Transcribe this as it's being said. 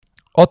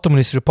Ottoman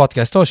History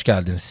Podcast'a hoş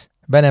geldiniz.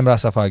 Ben Emrah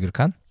Safa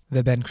Gürkan.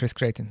 Ve ben Chris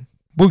Creighton.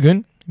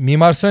 Bugün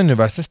Mimar Sinan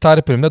Üniversitesi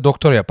Tarih Bölümünde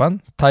doktora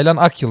yapan Taylan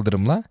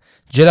Akyıldırım'la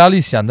Celali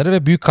İsyanları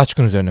ve Büyük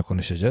Kaçkın üzerine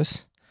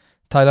konuşacağız.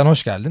 Taylan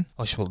hoş geldin.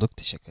 Hoş bulduk,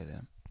 teşekkür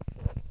ederim.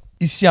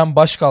 İsyan,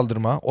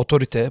 başkaldırma,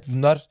 otorite,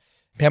 bunlar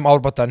hem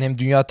Avrupa tarihinin hem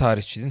dünya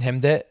tarihçiliğinin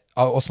hem de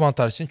Osmanlı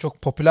tarihçiliğinin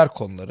çok popüler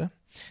konuları.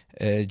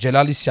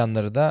 Celali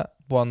İsyanları da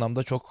bu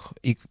anlamda çok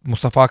ilk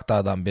Mustafa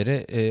Akdağ'dan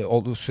beri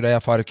Süreyya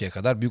Faruki'ye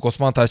kadar Büyük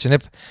Osmanlı tarihçinin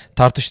hep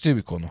tartıştığı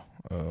bir konu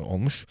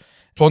olmuş.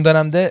 Son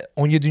dönemde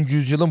 17.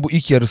 yüzyılın bu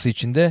ilk yarısı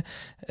içinde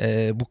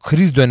bu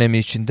kriz dönemi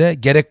içinde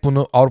gerek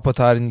bunu Avrupa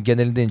tarihinin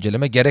genelinde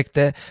inceleme gerek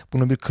de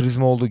bunun bir kriz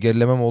mi olduğu,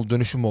 gerileme mi olduğu,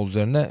 dönüşüm mü olduğu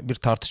üzerine bir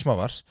tartışma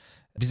var.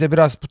 Bize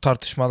biraz bu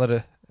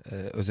tartışmaları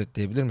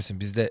özetleyebilir misin?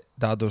 Bizde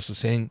daha doğrusu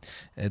senin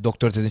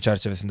doktora tezin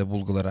çerçevesinde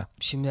bulgulara.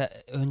 Şimdi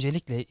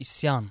öncelikle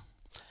isyan.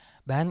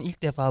 Ben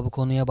ilk defa bu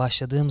konuya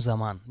başladığım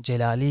zaman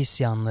Celali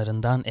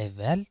isyanlarından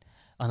evvel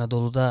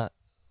Anadolu'da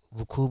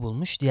vuku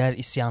bulmuş diğer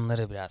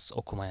isyanları biraz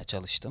okumaya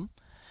çalıştım.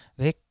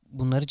 Ve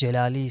bunları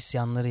Celali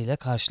isyanları ile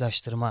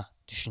karşılaştırma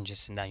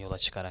düşüncesinden yola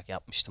çıkarak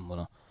yapmıştım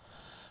bunu.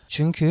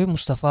 Çünkü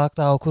Mustafa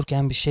Akdağ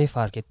okurken bir şey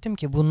fark ettim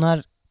ki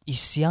bunlar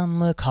isyan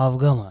mı,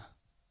 kavga mı?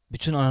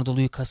 Bütün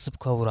Anadolu'yu kasıp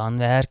kavuran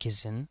ve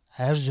herkesin,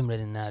 her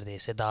zümrenin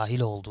neredeyse dahil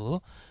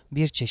olduğu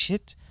bir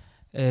çeşit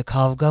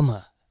kavga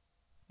mı?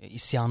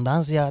 İsyandan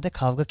ziyade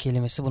kavga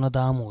kelimesi buna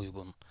daha mı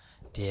uygun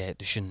diye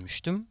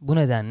düşünmüştüm. Bu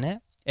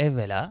nedenle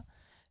evvela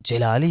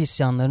Celali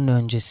isyanlarının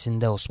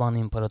öncesinde Osmanlı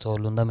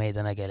İmparatorluğu'nda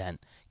meydana gelen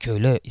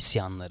köylü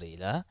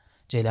isyanlarıyla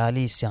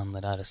Celali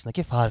isyanları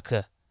arasındaki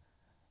farkı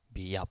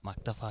bir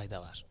yapmakta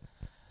fayda var.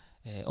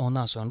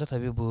 Ondan sonra da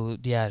tabii bu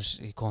diğer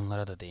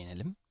konulara da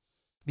değinelim.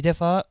 Bir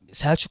defa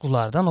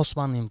Selçuklulardan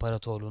Osmanlı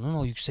İmparatorluğu'nun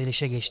o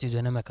yükselişe geçtiği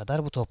döneme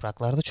kadar bu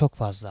topraklarda çok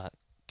fazla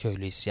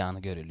köylü isyanı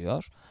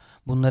görülüyor.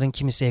 Bunların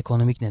kimisi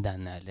ekonomik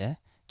nedenlerle,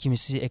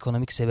 kimisi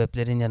ekonomik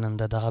sebeplerin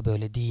yanında daha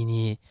böyle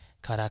dini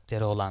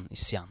karakteri olan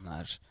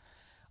isyanlar.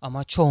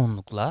 Ama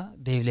çoğunlukla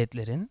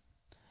devletlerin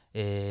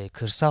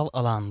kırsal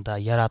alanda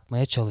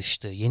yaratmaya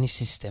çalıştığı yeni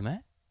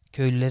sisteme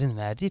köylülerin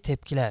verdiği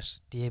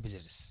tepkiler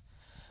diyebiliriz.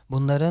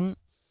 Bunların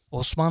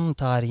Osmanlı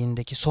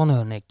tarihindeki son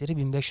örnekleri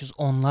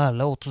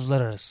 1510'larla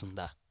 30'lar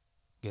arasında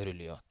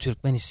görülüyor.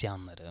 Türkmen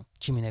isyanları,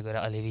 kimine göre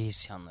Alevi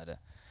isyanları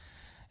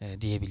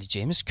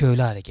diyebileceğimiz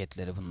köylü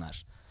hareketleri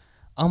bunlar.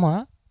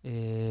 Ama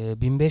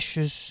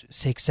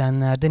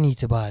 1580'lerden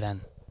itibaren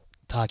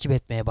takip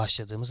etmeye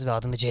başladığımız ve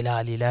adını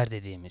Celaliler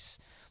dediğimiz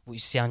bu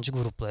isyancı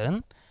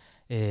grupların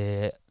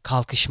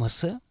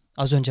kalkışması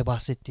az önce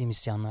bahsettiğim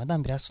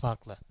isyanlardan biraz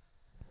farklı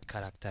bir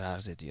karakter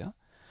arz ediyor.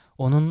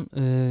 Onun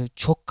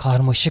çok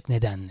karmaşık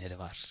nedenleri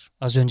var.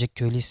 Az önceki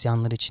köylü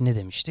isyanları için ne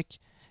demiştik?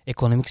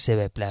 Ekonomik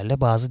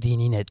sebeplerle bazı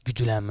dini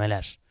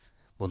güdülenmeler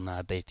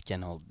bunlar da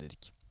etken oldu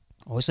dedik.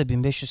 Oysa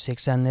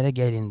 1580'lere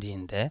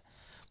gelindiğinde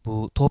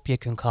bu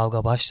topyekün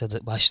kavga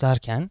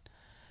başlarken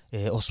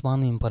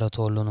Osmanlı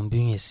İmparatorluğu'nun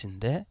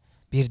bünyesinde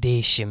bir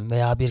değişim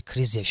veya bir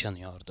kriz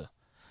yaşanıyordu.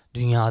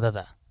 Dünyada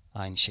da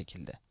aynı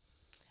şekilde.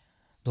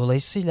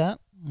 Dolayısıyla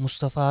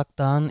Mustafa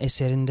Akdağ'ın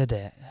eserinde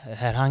de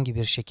herhangi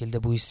bir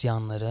şekilde bu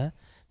isyanları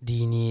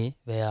dini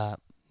veya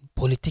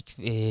politik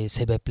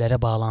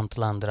sebeplere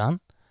bağlantılandıran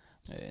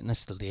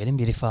nasıl diyelim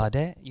bir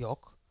ifade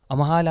yok.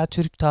 Ama hala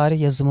Türk tarih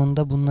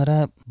yazımında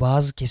bunlara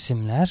bazı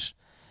kesimler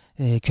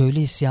köylü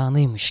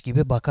isyanıymış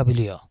gibi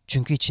bakabiliyor.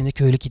 Çünkü içinde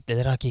köylü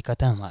kitleleri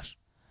hakikaten var.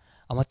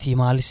 Ama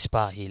timarlı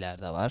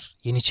sipahiler de var,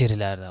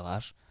 yeniçeriler de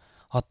var.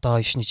 Hatta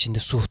işin içinde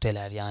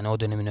suhteler yani o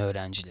dönemin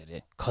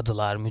öğrencileri,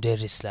 kadılar,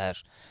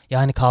 müderrisler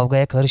yani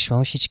kavgaya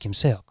karışmamış hiç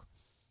kimse yok.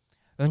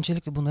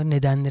 Öncelikle bunların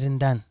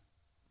nedenlerinden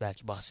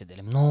belki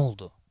bahsedelim. Ne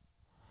oldu?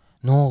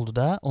 Ne oldu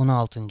da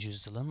 16.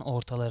 yüzyılın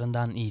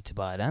ortalarından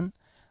itibaren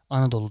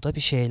Anadolu'da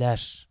bir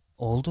şeyler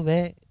oldu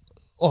ve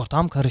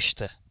ortam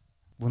karıştı.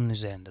 Bunun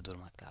üzerinde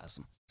durmak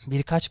lazım.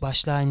 Birkaç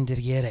başlığa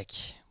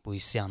indirgeyerek bu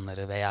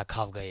isyanları veya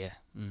kavgayı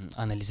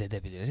analiz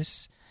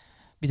edebiliriz.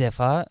 Bir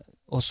defa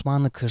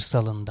Osmanlı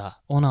kırsalında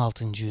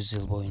 16.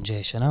 yüzyıl boyunca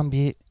yaşanan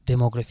bir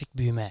demografik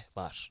büyüme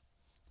var.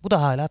 Bu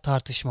da hala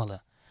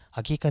tartışmalı.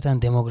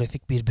 Hakikaten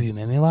demografik bir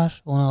büyüme mi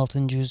var 16.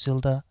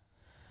 yüzyılda?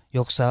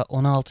 Yoksa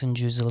 16.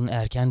 yüzyılın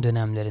erken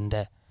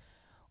dönemlerinde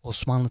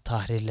Osmanlı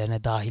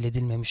tahrirlerine dahil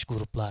edilmemiş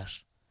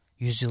gruplar,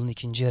 yüzyılın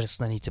ikinci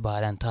yarısından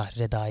itibaren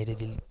tahrire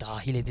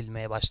dahil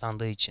edilmeye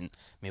başlandığı için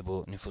mi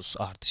bu nüfus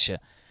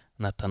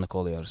artışına tanık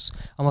oluyoruz?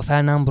 Ama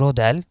Fernand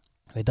Braudel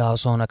ve daha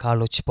sonra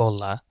Carlo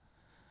Cipolla,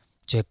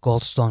 Jack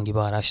Goldstone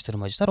gibi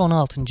araştırmacılar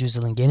 16.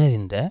 yüzyılın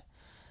genelinde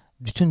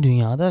bütün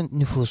dünyada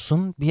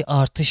nüfusun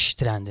bir artış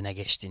trendine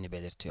geçtiğini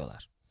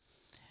belirtiyorlar.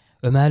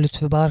 Ömer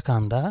Lütfü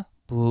Barkan da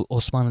bu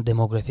Osmanlı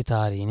demografi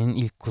tarihinin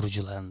ilk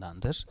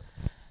kurucularındandır.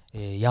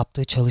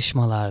 Yaptığı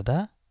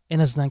çalışmalarda en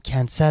azından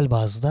kentsel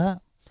bazda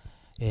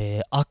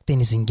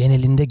Akdeniz'in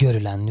genelinde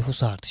görülen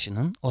nüfus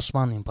artışının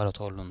Osmanlı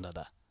İmparatorluğu'nda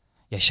da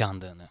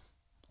yaşandığını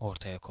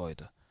ortaya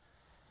koydu.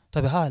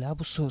 Tabi hala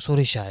bu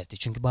soru işareti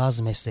çünkü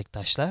bazı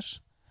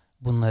meslektaşlar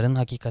bunların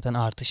hakikaten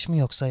artış mı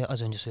yoksa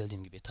az önce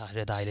söylediğim gibi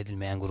tahrire dahil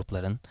edilmeyen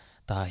grupların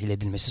dahil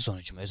edilmesi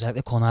sonucu mu?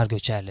 Özellikle konar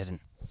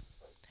göçerlerin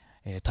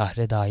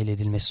Tahrir'e dahil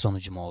edilmesi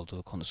sonucu mu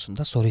olduğu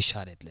konusunda soru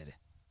işaretleri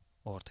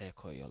ortaya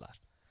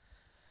koyuyorlar.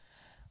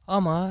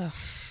 Ama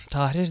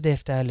tahrir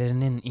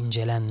defterlerinin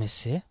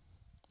incelenmesi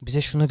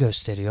bize şunu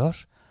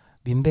gösteriyor.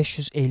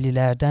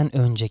 1550'lerden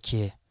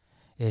önceki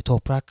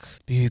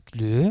toprak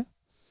büyüklüğü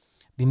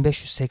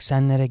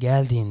 1580'lere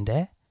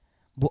geldiğinde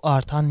bu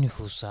artan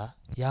nüfusa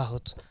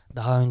yahut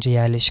daha önce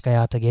yerleşik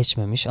hayata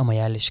geçmemiş ama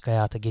yerleşik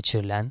hayata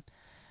geçirilen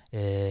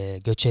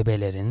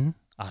göçebelerin,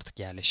 artık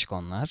yerleşik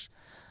onlar,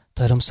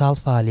 tarımsal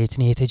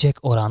faaliyetine yetecek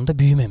oranda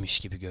büyümemiş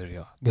gibi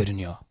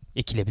görünüyor.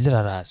 Ekilebilir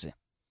arazi.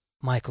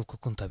 Michael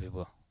Cook'un tabii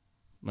bu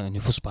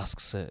nüfus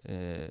baskısı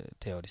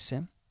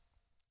teorisi.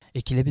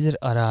 Ekilebilir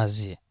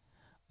arazi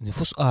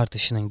nüfus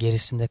artışının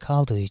gerisinde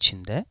kaldığı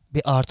için de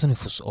bir artı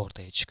nüfus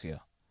ortaya çıkıyor.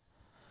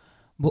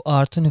 Bu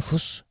artı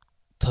nüfus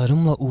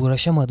tarımla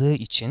uğraşamadığı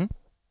için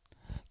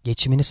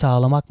geçimini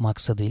sağlamak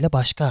maksadıyla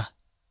başka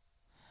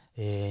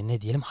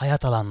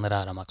hayat alanları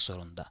aramak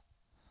zorunda.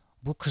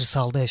 Bu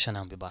kırsalda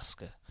yaşanan bir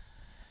baskı.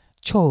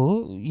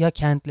 Çoğu ya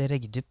kentlere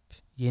gidip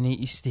yeni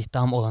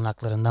istihdam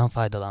olanaklarından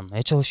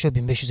faydalanmaya çalışıyor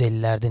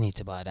 1550'lerden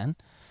itibaren.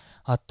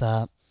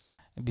 Hatta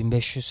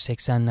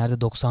 1580'lerde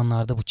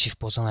 90'larda bu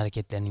çift bozan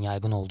hareketlerinin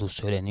yaygın olduğu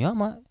söyleniyor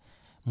ama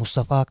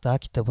Mustafa Akdağ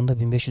kitabında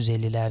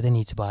 1550'lerden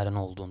itibaren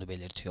olduğunu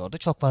belirtiyordu.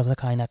 Çok fazla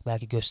kaynak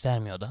belki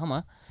göstermiyordu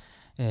ama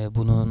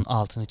bunun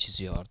altını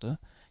çiziyordu.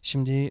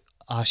 Şimdi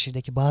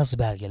arşivdeki bazı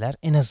belgeler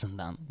en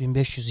azından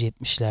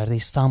 1570'lerde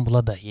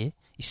İstanbul'a dahi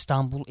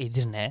İstanbul,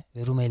 Edirne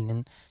ve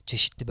Rumeli'nin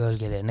çeşitli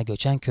bölgelerine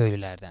göçen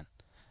köylülerden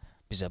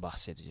bize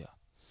bahsediyor.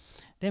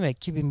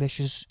 Demek ki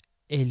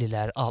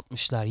 1550'ler,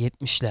 60'lar,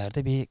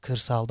 70'lerde bir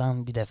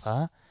kırsaldan bir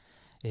defa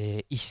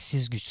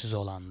işsiz güçsüz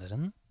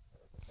olanların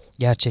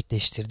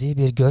gerçekleştirdiği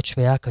bir göç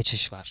veya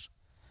kaçış var.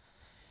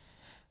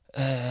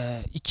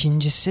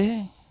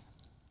 İkincisi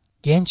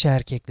genç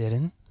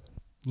erkeklerin,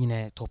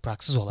 yine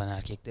topraksız olan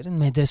erkeklerin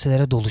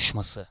medreselere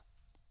doluşması.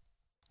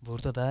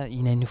 Burada da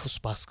yine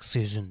nüfus baskısı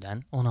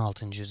yüzünden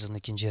 16. yüzyılın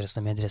ikinci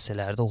yarısında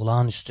medreselerde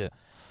olağanüstü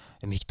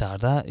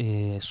miktarda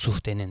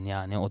suhtenin,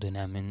 yani o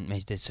dönemin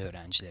medrese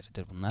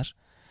öğrencileridir bunlar,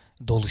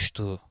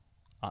 doluştuğu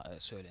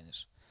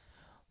söylenir.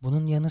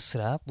 Bunun yanı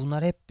sıra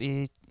bunlar hep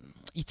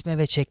itme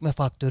ve çekme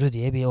faktörü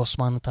diye bir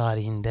Osmanlı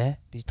tarihinde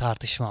bir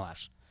tartışma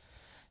var.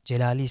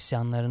 Celali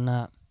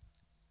isyanlarına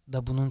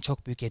da bunun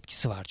çok büyük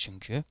etkisi var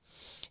çünkü.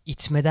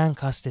 İtmeden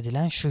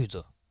kastedilen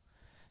şuydu.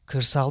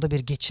 Kırsalda bir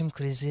geçim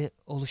krizi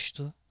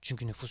oluştu.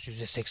 Çünkü nüfus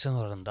 %80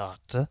 oranında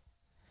arttı.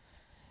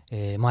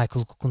 Michael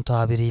Cook'un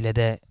tabiriyle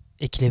de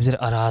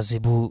ekilebilir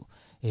arazi bu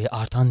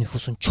artan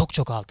nüfusun çok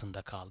çok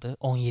altında kaldı.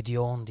 17'ye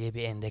 10 diye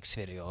bir endeks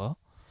veriyor o.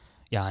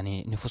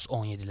 Yani nüfus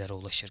 17'lere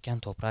ulaşırken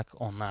toprak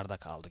 10'larda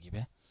kaldı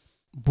gibi.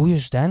 Bu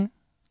yüzden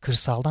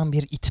kırsaldan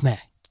bir itme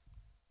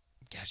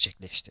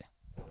gerçekleşti.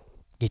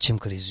 Geçim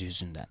krizi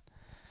yüzünden.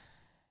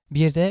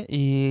 Bir de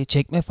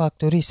çekme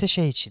faktörü ise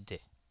şey içindi.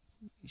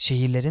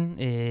 Şehirlerin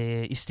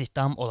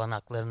istihdam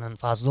olanaklarının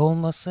fazla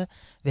olması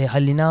ve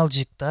Halil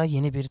İnalcık da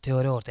yeni bir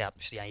teori ortaya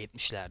atmıştı, yani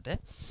 70'lerde.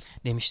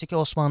 Demişti ki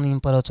Osmanlı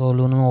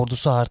İmparatorluğu'nun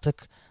ordusu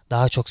artık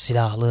daha çok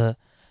silahlı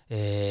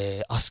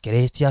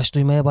askere ihtiyaç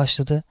duymaya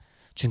başladı.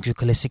 Çünkü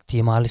klasik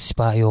timarlı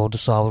sipahi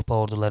ordusu Avrupa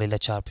ordularıyla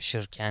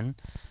çarpışırken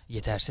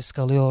yetersiz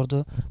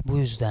kalıyordu. Bu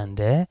yüzden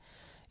de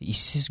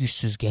işsiz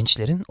güçsüz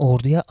gençlerin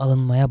orduya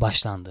alınmaya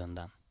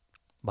başlandığından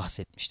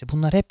bahsetmişti.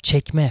 Bunlar hep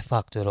çekme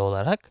faktörü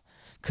olarak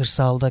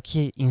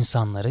kırsaldaki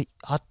insanları,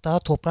 hatta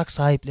toprak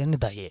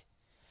sahiplerini dahi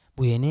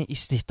bu yeni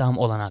istihdam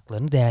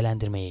olanaklarını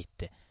değerlendirmeye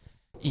itti.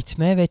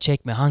 İtme ve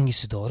çekme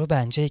hangisi doğru?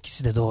 Bence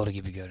ikisi de doğru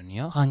gibi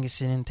görünüyor.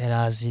 Hangisinin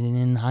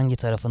terazinin hangi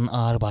tarafının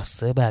ağır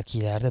bastığı belki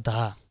ileride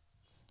daha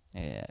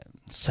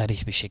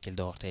sarih bir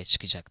şekilde ortaya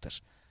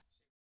çıkacaktır.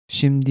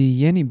 Şimdi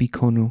yeni bir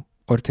konu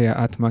ortaya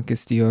atmak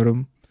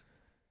istiyorum.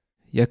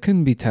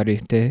 Yakın bir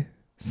tarihte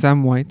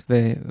Sam White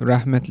ve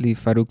rahmetli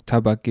Faruk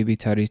Tabak gibi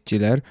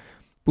tarihçiler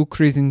bu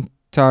krizin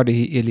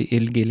tarihi ile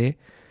ilgili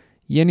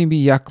yeni bir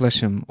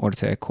yaklaşım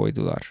ortaya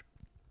koydular.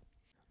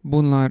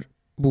 Bunlar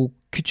bu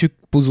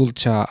küçük buzul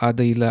çağı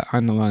adıyla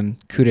anılan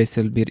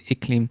küresel bir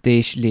iklim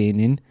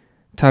değişikliğinin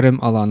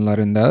tarım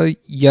alanlarında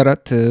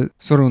yarattığı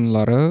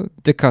sorunlara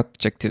dikkat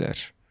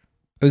çektiler.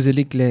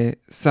 Özellikle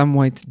Sam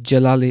White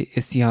Celali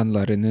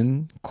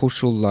isyanlarının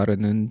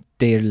koşullarının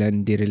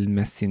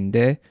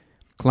değerlendirilmesinde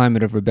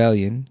Climate of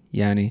Rebellion,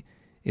 yani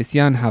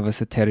isyan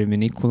havası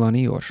terimini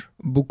kullanıyor.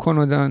 Bu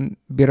konudan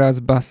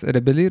biraz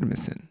bahsedebilir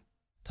misin?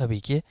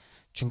 Tabii ki,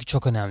 çünkü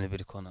çok önemli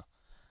bir konu.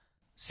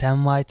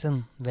 Sam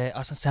White'ın ve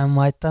aslında Sam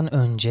White'tan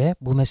önce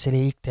bu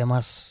meseleye ilk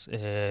temas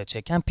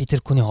çeken Peter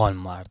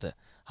Kuhneholm vardı.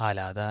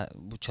 Hala da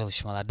bu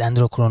çalışmalar,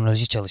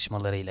 dendrokronoloji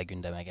çalışmalarıyla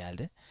gündeme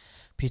geldi.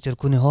 Peter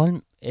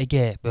Kuhneholm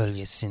Ege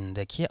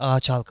bölgesindeki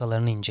ağaç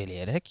halkalarını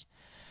inceleyerek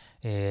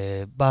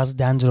bazı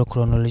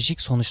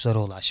dendrokronolojik sonuçlara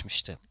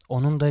ulaşmıştı.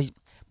 Onun da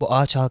bu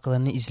ağaç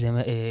halkalarını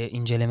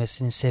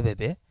incelemesinin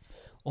sebebi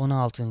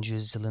 16.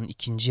 yüzyılın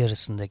ikinci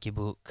yarısındaki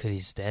bu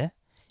krizde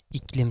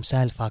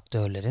iklimsel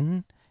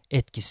faktörlerin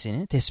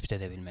etkisini tespit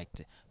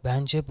edebilmekti.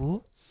 Bence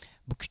bu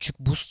bu küçük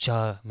buz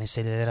çağı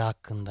meseleleri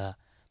hakkında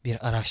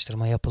bir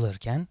araştırma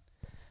yapılırken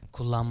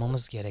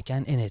kullanmamız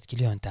gereken en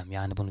etkili yöntem.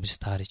 Yani bunu biz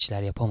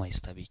tarihçiler yapamayız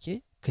tabii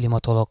ki.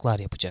 Klimatologlar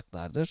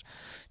yapacaklardır.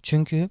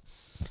 Çünkü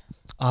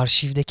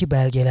arşivdeki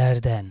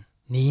belgelerden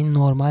neyin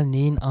normal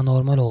neyin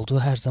anormal olduğu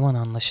her zaman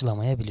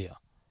anlaşılamayabiliyor.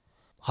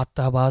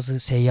 Hatta bazı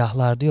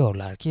seyyahlar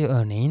diyorlar ki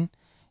örneğin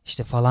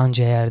işte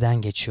falanca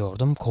yerden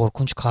geçiyordum,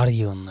 korkunç kar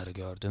yığınları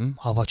gördüm,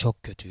 hava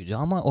çok kötüydü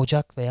ama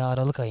Ocak veya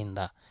Aralık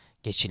ayında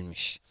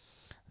geçilmiş.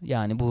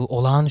 Yani bu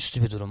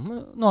olağanüstü bir durum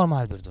mu,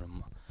 normal bir durum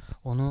mu?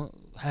 Onu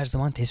her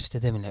zaman tespit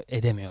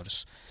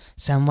edemiyoruz.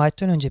 Sam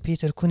White'den önce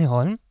Peter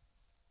Kuhneholm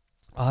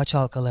ağaç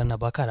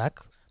halkalarına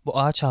bakarak bu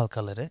ağaç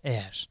halkaları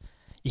eğer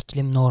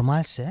iklim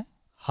normalse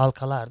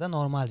halkalar da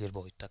normal bir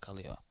boyutta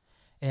kalıyor.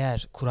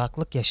 Eğer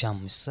kuraklık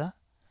yaşanmışsa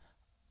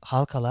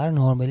halkalar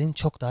normalin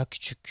çok daha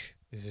küçük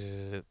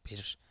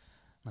bir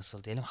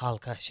nasıl diyelim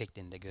halka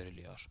şeklinde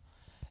görülüyor.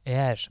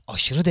 Eğer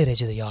aşırı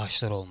derecede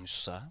yağışlar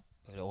olmuşsa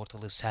böyle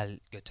ortalığı sel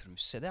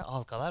götürmüşse de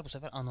halkalar bu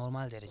sefer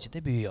anormal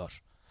derecede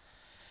büyüyor.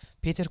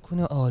 Peter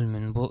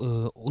Kuhneholm'un bu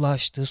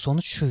ulaştığı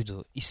sonuç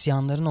şuydu.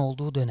 İsyanların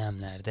olduğu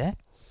dönemlerde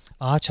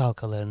ağaç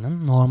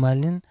halkalarının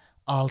normalin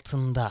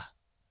altında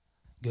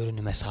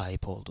görünüme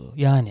sahip olduğu.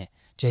 Yani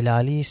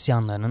Celali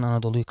isyanlarının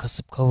Anadolu'yu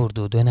kasıp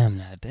kavurduğu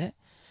dönemlerde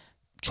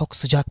çok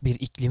sıcak bir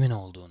iklimin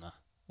olduğuna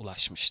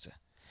ulaşmıştı.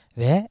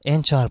 Ve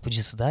en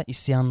çarpıcısı da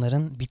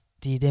isyanların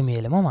bittiği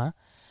demeyelim ama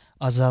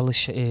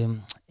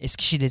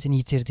eski şiddetini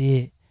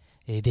yitirdiği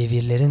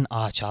devirlerin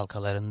ağaç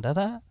halkalarında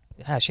da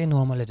her şey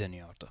normale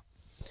dönüyordu.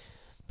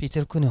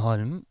 Peter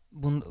Kuhneholm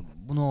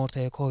bunu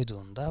ortaya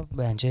koyduğunda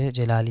bence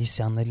Celali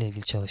isyanları ile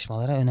ilgili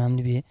çalışmalara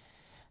önemli bir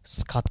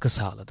katkı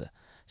sağladı.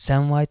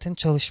 Sam White'ın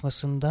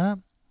çalışmasında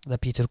da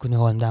Peter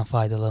Kuhneholm'den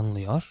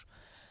faydalanılıyor.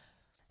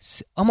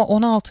 Ama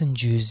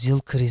 16. yüzyıl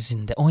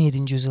krizinde,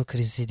 17. yüzyıl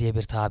krizi diye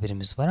bir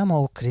tabirimiz var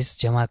ama o kriz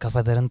Cemal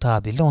Kafadar'ın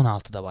tabiriyle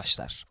 16'da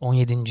başlar.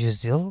 17.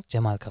 yüzyıl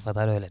Cemal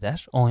Kafadar öyle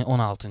der.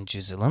 16.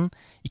 yüzyılın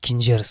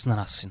ikinci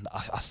yarısından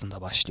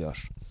aslında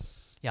başlıyor.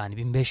 Yani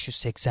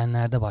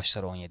 1580'lerde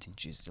başlar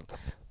 17. yüzyıl.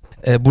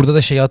 Burada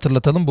da şeyi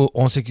hatırlatalım. Bu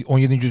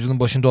 17. yüzyılın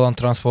başında olan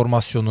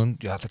transformasyonun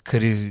ya da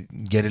kriz,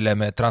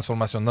 gerileme,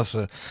 transformasyon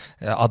nasıl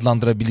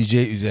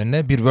adlandırabileceği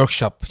üzerine bir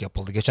workshop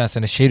yapıldı. Geçen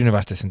sene Şehir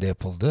Üniversitesi'nde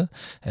yapıldı.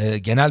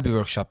 Genel bir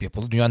workshop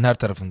yapıldı. Dünyanın her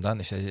tarafından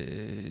işte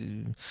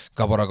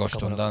Gabor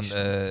Agoston'dan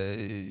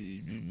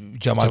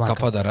Cemal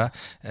Kafadar'a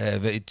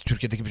ve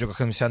Türkiye'deki birçok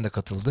akademisyen de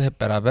katıldı.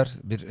 Hep beraber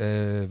bir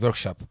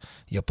workshop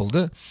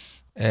yapıldı.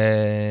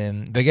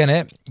 Ve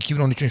gene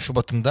 2013'ün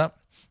Şubat'ında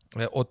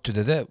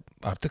ODTÜ'de de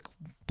artık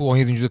bu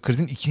 17. yüzyıl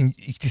krizin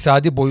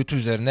iktisadi boyutu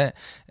üzerine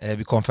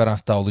bir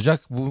konferans daha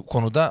olacak. Bu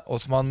konuda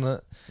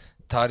Osmanlı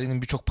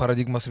tarihinin birçok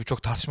paradigması,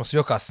 birçok tartışması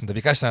yok aslında.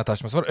 Birkaç tane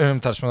tartışması var.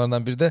 Önemli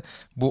tartışmalardan biri de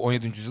bu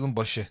 17. yüzyılın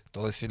başı.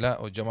 Dolayısıyla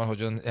o Cemal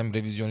Hoca'nın hem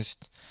revizyonist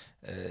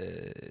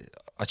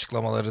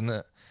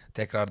açıklamalarını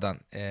tekrardan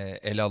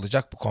ele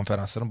alacak bu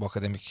konferansların, bu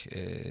akademik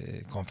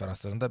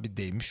konferanslarında bir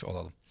değinmiş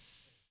olalım.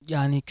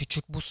 Yani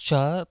küçük buz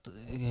çağı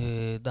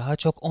daha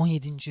çok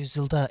 17.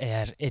 yüzyılda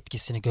eğer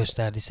etkisini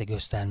gösterdiyse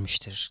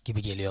göstermiştir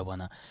gibi geliyor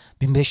bana.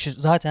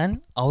 1500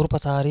 zaten Avrupa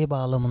tarihi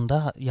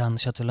bağlamında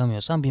yanlış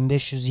hatırlamıyorsam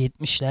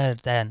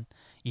 1570'lerden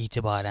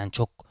itibaren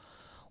çok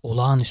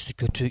olağanüstü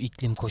kötü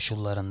iklim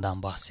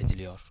koşullarından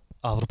bahsediliyor.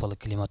 Avrupalı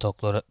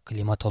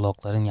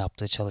klimatologların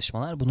yaptığı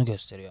çalışmalar bunu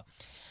gösteriyor.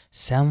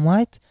 Sam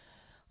White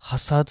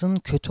hasadın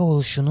kötü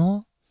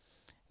oluşunu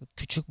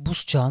küçük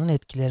buz çağının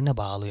etkilerine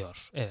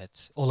bağlıyor.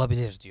 Evet,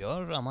 olabilir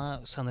diyor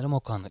ama sanırım o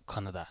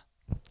kanıda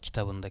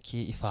kitabındaki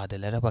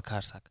ifadelere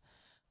bakarsak.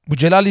 Bu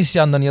Celali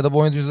isyanlarının ya da bu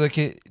 17.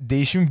 yüzyıldaki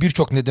değişimin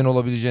birçok neden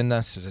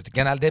olabileceğinden söz ettik.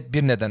 Genelde hep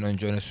bir neden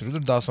önce öne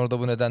sürülür. Daha sonra da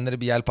bu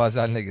nedenleri bir yelpaze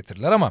haline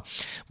getirirler ama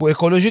bu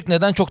ekolojik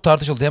neden çok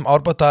tartışıldı. Hem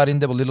Avrupa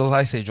tarihinde bu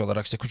Little Ice Age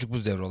olarak işte küçük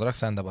buz devri olarak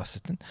sen de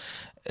bahsettin.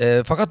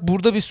 Fakat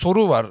burada bir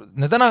soru var.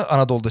 Neden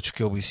Anadolu'da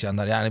çıkıyor bu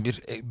isyanlar? Yani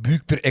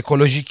büyük bir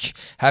ekolojik,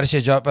 her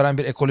şeye cevap veren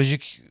bir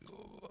ekolojik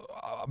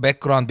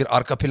background, bir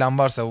arka plan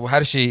varsa, bu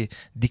her şeyi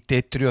dikte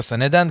ettiriyorsa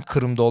neden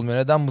Kırım'da olmuyor,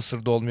 neden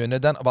Mısır'da olmuyor,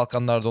 neden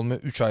Balkanlar'da olmuyor?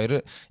 3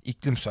 ayrı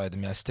iklim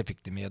saydım yani, step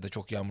iklimi ya da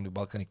çok yağmurlu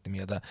Balkan iklimi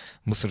ya da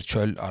Mısır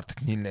çöl,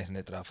 artık Nil Nehri'nin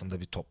etrafında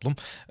bir toplum.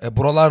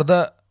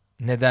 Buralarda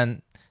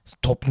neden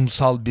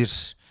toplumsal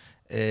bir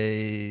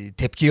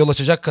tepkiye yol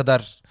açacak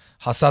kadar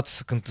hasat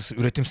sıkıntısı,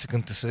 üretim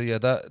sıkıntısı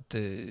ya da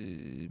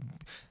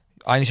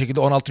aynı şekilde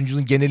 16.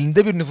 yüzyılın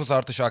genelinde bir nüfus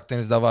artışı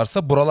Akdeniz'de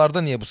varsa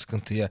buralarda niye bu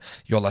sıkıntıya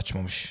yol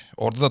açmamış?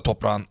 Orada da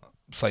toprağın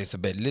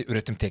sayısı belli,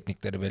 üretim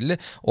teknikleri belli.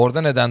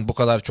 Orada neden bu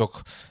kadar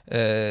çok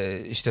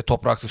işte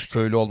topraksız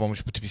köylü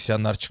olmamış, bu tip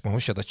isyanlar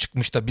çıkmamış ya da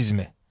çıkmış da biz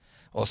mi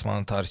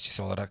Osmanlı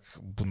tarihçisi olarak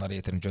bunlara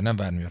yeterince önem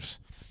vermiyoruz?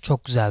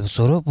 Çok güzel bir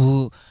soru.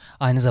 Bu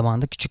aynı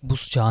zamanda küçük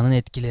buz çağının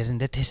etkilerini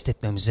de test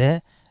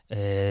etmemize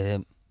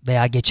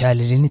veya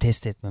geçerliliğini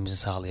test etmemizi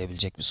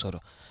sağlayabilecek bir soru.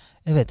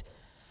 Evet,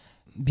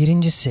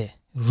 birincisi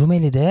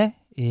Rumeli'de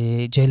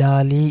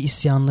Celali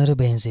isyanları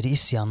benzeri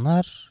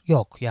isyanlar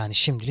yok. Yani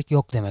şimdilik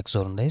yok demek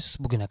zorundayız.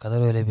 Bugüne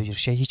kadar öyle bir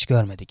şey hiç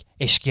görmedik.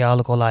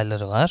 Eşkıyalık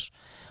olayları var.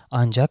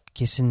 Ancak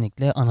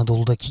kesinlikle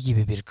Anadolu'daki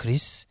gibi bir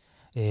kriz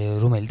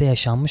Rumeli'de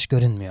yaşanmış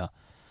görünmüyor.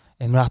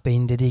 Emrah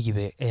Bey'in dediği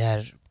gibi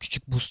eğer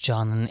küçük buz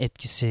çağının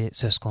etkisi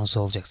söz konusu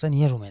olacaksa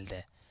niye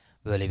Rumeli'de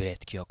böyle bir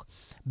etki yok?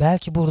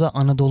 Belki burada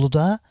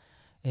Anadolu'da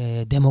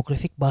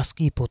demografik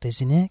baskı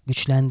hipotezini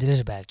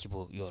güçlendirir belki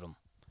bu yorum.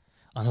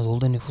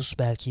 Anadolu'da nüfus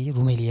belki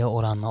Rumeli'ye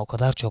oranla o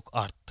kadar çok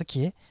arttı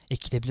ki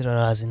ekilebilir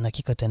arazinin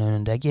hakikaten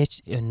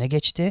önüne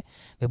geçti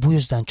ve bu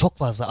yüzden çok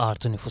fazla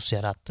artı nüfus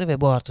yarattı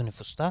ve bu artı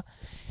nüfus da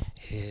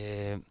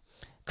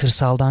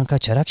kırsaldan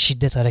kaçarak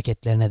şiddet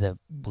hareketlerine de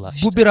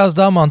bulaştı. Bu biraz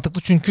daha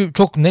mantıklı çünkü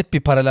çok net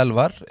bir paralel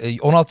var.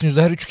 16.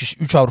 yüzyılda her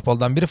 3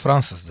 Avrupalı'dan biri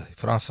Fransızdı.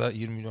 Fransa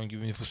 20 milyon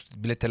gibi nüfus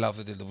bile telaffuz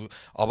edildi. Bu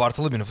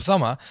abartılı bir nüfus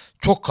ama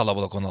çok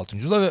kalabalık 16.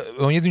 yüzyılda ve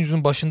 17.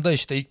 yüzyılın başında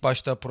işte ilk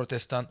başta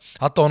Protestan,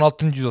 hatta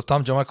 16. yüzyıl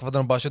tam Cemal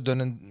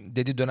Kafadar'ın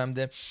dediği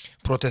dönemde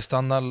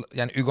Protestanlar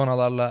yani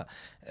Hugonolarla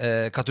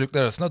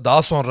Katolikler arasında,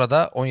 daha sonra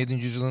da 17.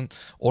 yüzyılın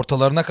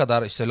ortalarına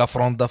kadar işte La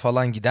Fronde'da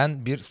falan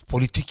giden bir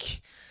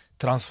politik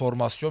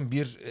transformasyon,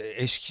 bir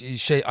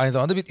aynı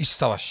zamanda bir iç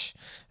savaş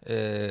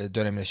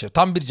dönemine şey.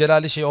 Tam bir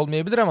Celali şey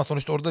olmayabilir ama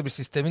sonuçta orada bir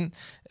sistemin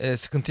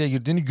sıkıntıya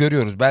girdiğini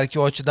görüyoruz. Belki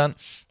o açıdan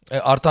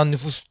artan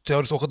nüfus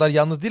teorisi o kadar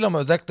yalnız değil ama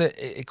özellikle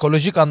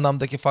ekolojik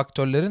anlamdaki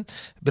faktörlerin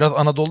biraz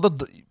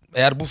Anadolu'da,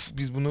 eğer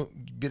biz bunu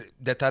bir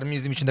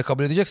determinizm içinde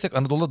kabul edeceksek,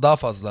 Anadolu'da daha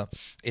fazla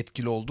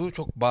etkili olduğu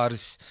çok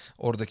bariz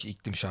oradaki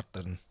iklim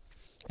şartlarının.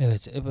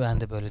 Evet,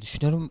 ben de böyle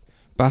düşünüyorum.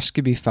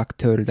 Başka bir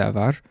faktör de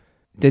var.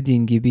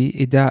 Dediğin gibi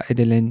iddia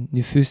edilen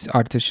nüfus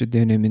artışı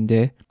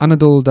döneminde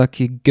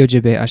Anadolu'daki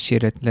göçebe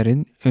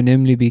aşiretlerin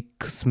önemli bir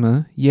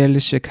kısmı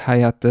yerleşik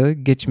hayata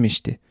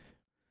geçmişti.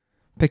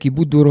 Peki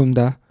bu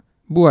durumda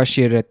bu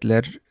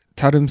aşiretler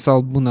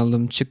tarımsal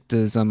bunalım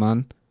çıktığı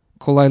zaman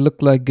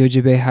kolaylıkla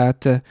göçebe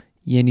hayata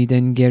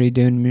yeniden geri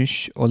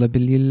dönmüş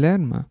olabilirler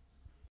mi?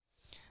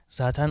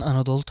 Zaten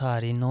Anadolu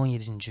tarihinin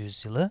 17.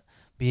 yüzyılı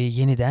bir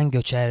yeniden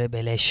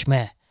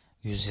göçebeleşme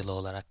yüzyılı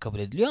olarak kabul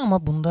ediliyor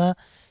ama bunda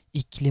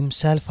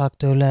iklimsel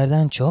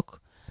faktörlerden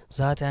çok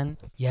zaten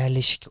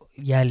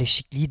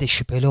yerleşikliği de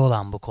şüpheli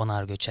olan bu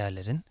konar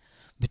göçerlerin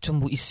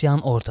bütün bu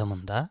isyan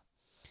ortamında,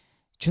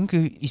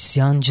 çünkü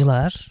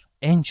isyancılar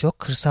en çok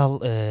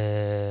kırsal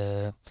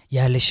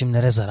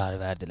yerleşimlere zarar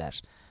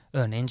verdiler.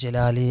 Örneğin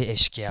Celali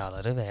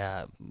eşkıyaları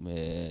veya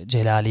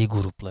Celali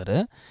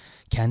grupları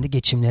kendi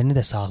geçimlerini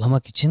de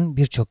sağlamak için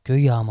birçok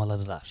köyü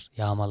yağmaladılar.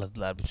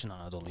 Yağmaladılar bütün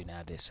Anadolu'yu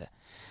neredeyse.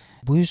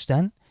 Bu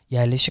yüzden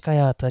yerleşik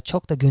hayata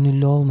çok da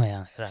gönüllü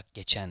olmayarak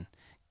geçen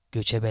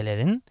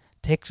göçebelerin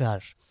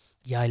tekrar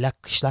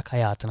yaylak kışlak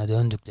hayatına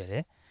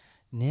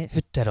döndüklerini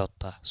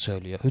Hütterot da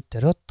söylüyor.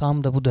 Hütterot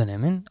tam da bu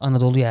dönemin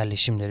Anadolu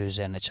yerleşimleri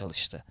üzerine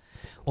çalıştı.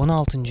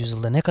 16.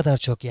 yüzyılda ne kadar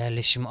çok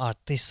yerleşim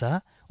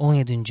arttıysa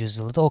 17.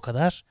 yüzyılda da o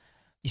kadar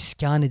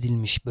iskan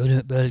edilmiş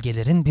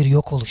bölgelerin bir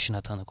yok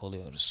oluşuna tanık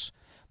oluyoruz.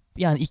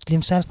 Yani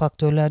iklimsel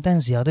faktörlerden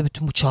ziyade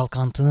bütün bu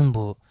çalkantının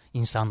bu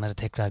insanları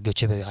tekrar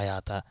göçebe bir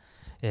hayata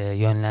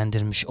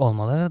yönlendirmiş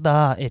olmaları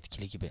daha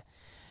etkili gibi.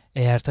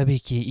 Eğer tabii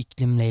ki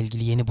iklimle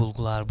ilgili yeni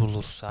bulgular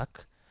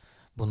bulursak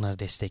bunları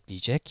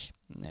destekleyecek,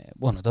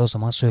 bunu da o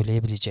zaman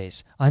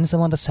söyleyebileceğiz. Aynı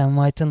zamanda Sam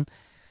White'ın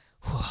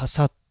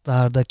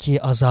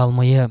hasatlardaki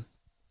azalmayı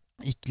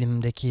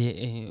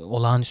iklimdeki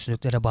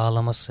olağanüstülüklere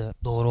bağlaması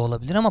doğru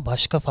olabilir ama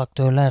başka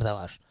faktörler de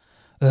var.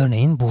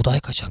 Örneğin buğday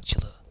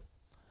kaçakçılığı.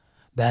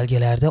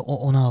 Belgelerde o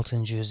 16.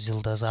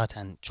 yüzyılda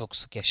zaten çok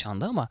sık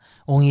yaşandı ama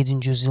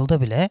 17.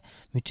 yüzyılda bile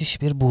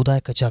müthiş bir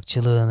buğday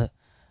kaçakçılığı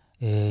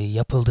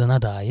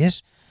yapıldığına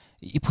dair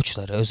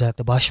ipuçları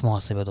özellikle baş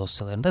muhasebe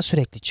dosyalarında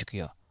sürekli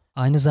çıkıyor.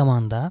 Aynı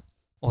zamanda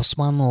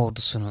Osmanlı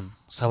ordusunun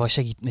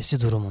savaşa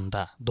gitmesi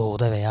durumunda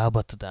doğuda veya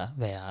batıda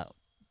veya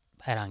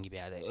herhangi bir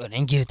yerde,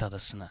 örneğin Girit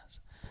Adası'na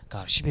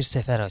karşı bir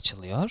sefer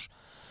açılıyor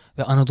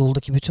ve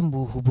Anadolu'daki bütün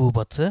bu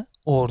hububatı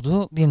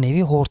ordu bir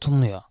nevi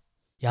hortumluyor.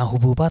 Yani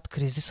hububat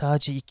krizi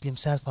sadece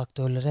iklimsel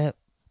faktörlere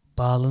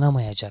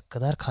bağlanamayacak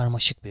kadar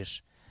karmaşık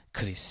bir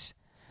kriz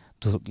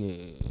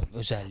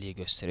özelliği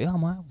gösteriyor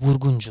ama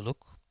vurgunculuk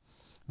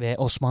ve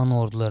Osmanlı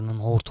ordularının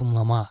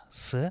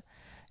hortumlaması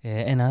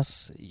en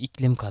az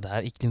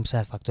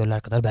iklimsel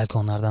faktörler kadar belki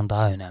onlardan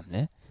daha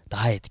önemli,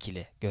 daha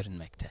etkili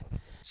görünmekte.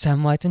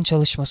 Sam White'ın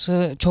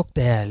çalışması çok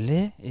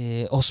değerli.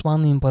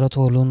 Osmanlı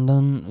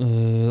İmparatorluğu'ndan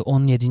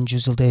 17.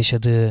 yüzyılda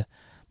yaşadığı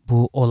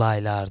bu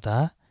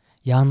olaylarda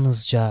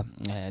yalnızca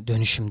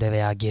dönüşümde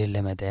veya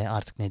gerilemede,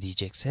 artık ne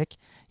diyeceksek,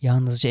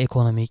 yalnızca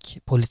ekonomik,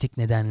 politik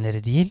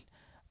nedenleri değil,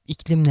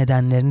 iklim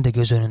nedenlerini de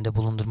göz önünde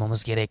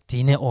bulundurmamız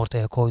gerektiğini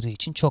ortaya koyduğu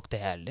için çok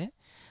değerli.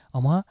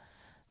 Ama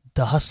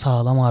daha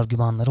sağlam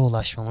argümanlara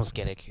ulaşmamız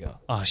gerekiyor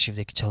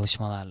arşivdeki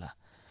çalışmalarla.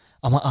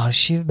 Ama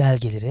arşiv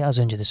belgeleri az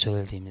önce de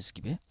söylediğimiz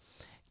gibi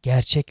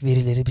gerçek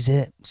verileri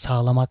bize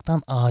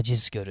sağlamaktan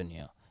aciz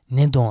görünüyor.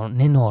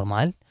 Ne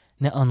normal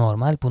ne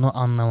anormal bunu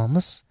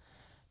anlamamız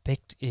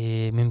pek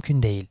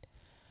mümkün değil.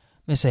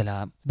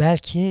 Mesela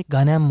belki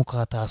Ganem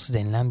Mukatası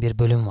denilen bir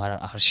bölüm var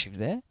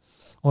arşivde.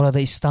 Orada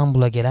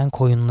İstanbul'a gelen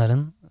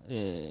koyunların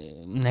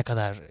ne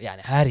kadar,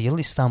 yani her yıl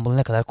İstanbul'a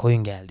ne kadar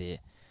koyun geldiği,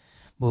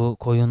 bu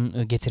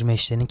koyun getirme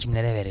işlerinin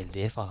kimlere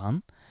verildiği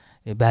falan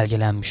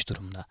belgelenmiş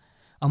durumda.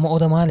 Ama o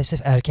da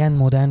maalesef erken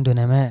modern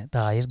döneme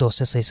dair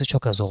dosya sayısı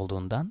çok az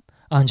olduğundan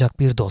ancak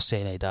bir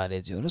dosyayla idare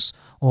ediyoruz.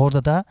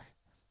 Orada da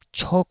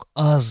çok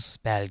az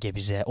belge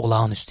bize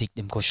olağanüstü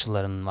iklim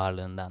koşullarının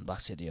varlığından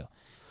bahsediyor.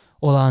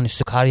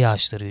 Olağanüstü kar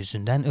yağışları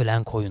yüzünden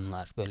ölen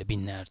koyunlar böyle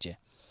binlerce.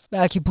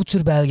 Belki bu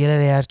tür belgeler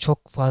eğer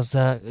çok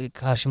fazla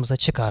karşımıza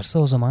çıkarsa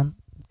o zaman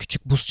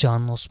küçük buz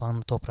çağının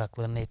Osmanlı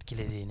topraklarını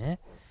etkilediğini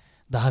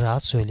daha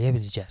rahat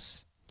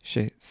söyleyebileceğiz.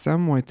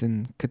 Sam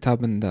White'ın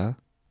kitabında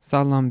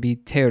sağlam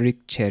bir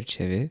teorik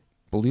çerçeve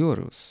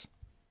buluyoruz.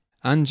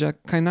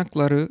 Ancak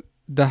kaynakları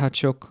daha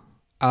çok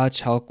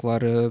ağaç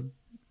halkları,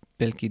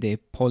 belki de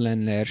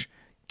polenler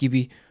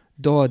gibi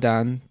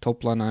doğadan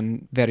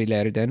toplanan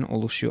verilerden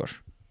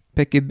oluşuyor.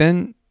 Peki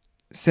ben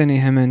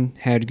seni hemen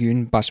her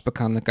gün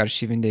Başbakanlık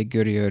Arşivinde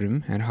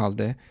görüyorum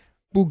herhalde.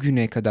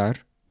 Bugüne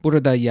kadar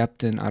burada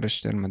yaptığın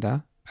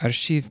araştırmada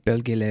arşiv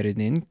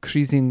belgelerinin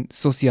krizin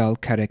sosyal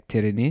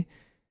karakterini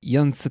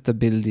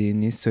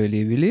yansıtabildiğini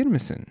söyleyebilir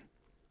misin?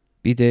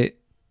 Bir de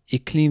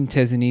iklim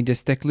tezini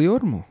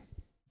destekliyor mu?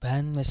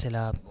 Ben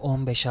mesela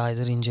 15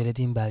 aydır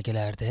incelediğim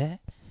belgelerde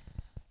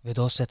ve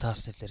dosya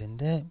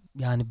tasniflerinde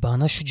yani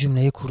bana şu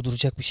cümleyi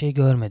kurduracak bir şey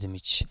görmedim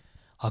hiç.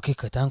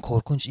 Hakikaten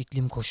korkunç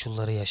iklim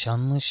koşulları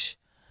yaşanmış,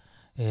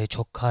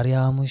 çok kar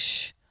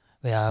yağmış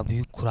veya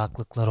büyük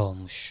kuraklıklar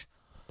olmuş.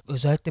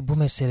 Özellikle bu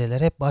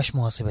meseleler hep baş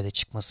muhasebede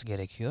çıkması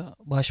gerekiyor.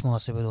 Baş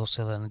muhasebe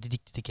dosyalarını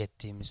didik didik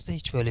ettiğimizde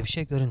hiç böyle bir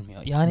şey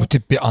görünmüyor. Yani Bu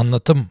tip bir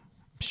anlatım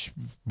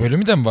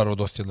bölümü de mi var o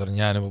dosyaların?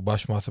 Yani bu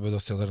baş muhasebe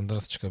dosyalarında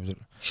nasıl çıkabilir?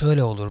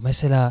 şöyle olur.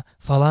 Mesela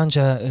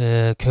falanca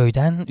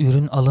köyden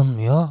ürün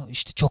alınmıyor.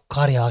 İşte çok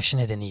kar yağışı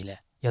nedeniyle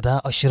ya da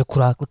aşırı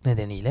kuraklık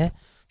nedeniyle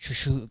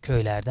şu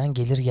köylerden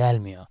gelir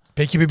gelmiyor.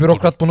 Peki bir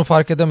bürokrat bunu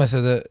fark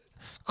edemese de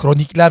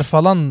kronikler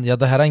falan ya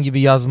da herhangi bir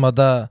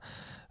yazmada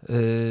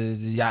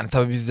yani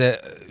tabii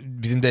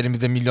bizim de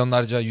elimizde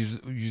milyonlarca,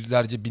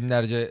 yüzlerce,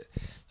 binlerce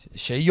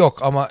şey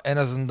yok ama en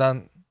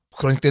azından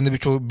kroniklerinde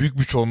büyük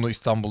bir çoğunluğu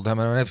İstanbul'da,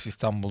 hemen hemen hepsi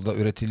İstanbul'da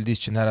üretildiği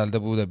için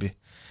herhalde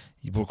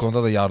bu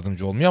konuda da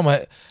yardımcı olmuyor ama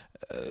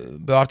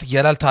böyle artık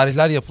yerel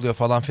tarihler yapılıyor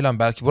falan filan.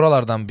 Belki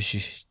buralardan bir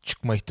şey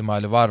çıkma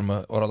ihtimali var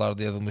mı?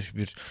 Oralarda yazılmış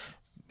bir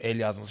el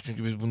yazması.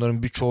 Çünkü biz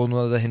bunların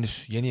birçoğuna da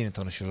henüz yeni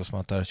tanışıyoruz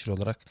Osmanlı tarihçileri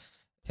olarak.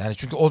 Yani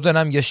çünkü o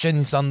dönem yaşayan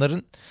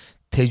insanların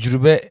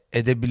tecrübe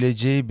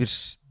edebileceği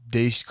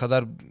bir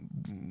kadar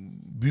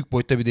büyük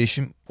boyutta bir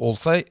değişim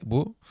olsa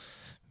bu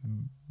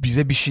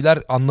bize bir şeyler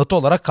anlatı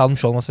olarak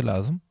kalmış olması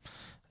lazım.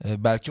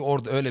 Belki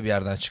orada öyle bir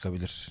yerden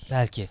çıkabilir.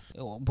 Belki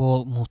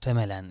bu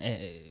muhtemelen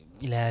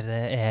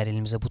ileride eğer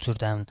elimize bu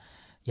türden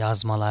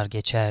yazmalar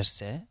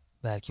geçerse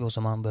belki o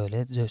zaman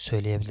böyle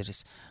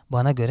söyleyebiliriz.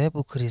 Bana göre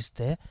bu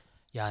krizde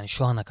yani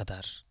şu ana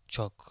kadar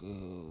çok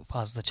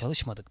fazla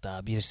çalışmadık,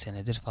 daha bir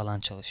senedir falan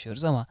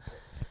çalışıyoruz ama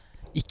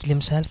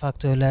iklimsel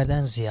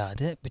faktörlerden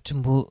ziyade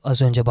bütün bu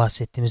az önce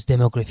bahsettiğimiz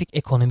demografik,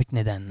 ekonomik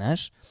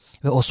nedenler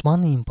ve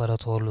Osmanlı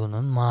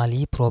İmparatorluğu'nun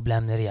mali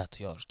problemleri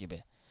yatıyor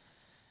gibi.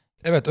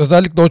 Evet,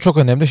 özellikle o çok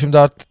önemli. Şimdi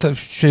artık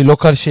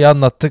lokal şeyi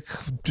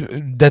anlattık.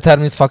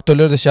 Determinist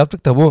faktörleri de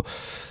yaptık da bu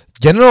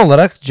genel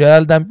olarak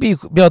Celal'den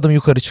bir adım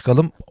yukarı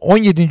çıkalım.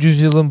 17.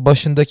 yüzyılın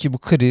başındaki bu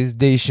kriz,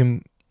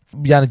 değişim,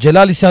 yani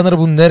Celal isyanları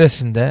bunun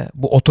neresinde?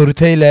 Bu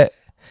otoriteyle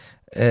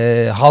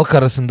halk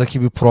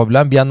arasındaki bir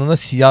problem. Bir yandan da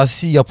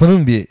siyasi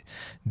yapının bir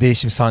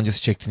değişim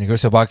sancısı çektiğini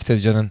görüyoruz. Baki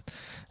Tezcan'ın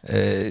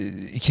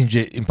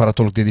 2.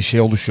 İmparatorluk dediği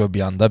şey oluşuyor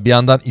bir anda. Bir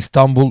yandan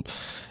İstanbul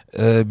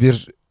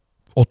bir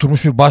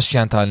oturmuş bir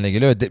başkent haline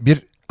geliyor.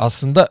 Bir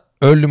aslında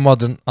early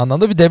modern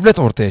anlamda bir devlet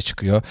ortaya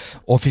çıkıyor.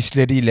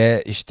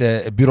 Ofisleriyle,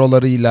 işte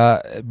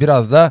bürolarıyla,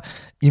 biraz da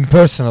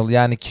impersonal,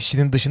 yani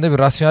kişinin dışında bir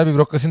rasyonel bir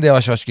bürokrasinin de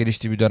yavaş yavaş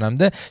geliştiği bir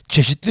dönemde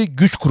çeşitli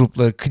güç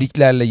grupları,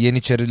 kliklerle,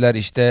 yeniçeriler,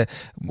 işte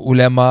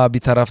ulema bir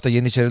tarafta,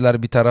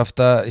 yeniçeriler bir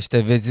tarafta,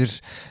 işte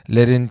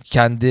vezirlerin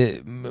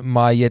kendi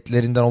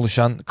mahiyetlerinden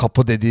oluşan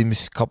kapı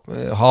dediğimiz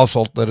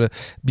householdları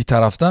bir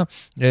tarafta,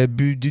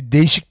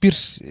 değişik bir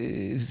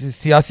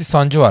siyasi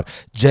sancı var.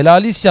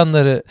 Celali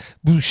isyanları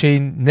bu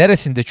şeyin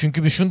neresinde?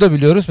 Çünkü biz şunu da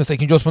biliyoruz.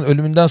 Mesela 2. Osman'ın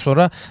ölümünden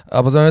sonra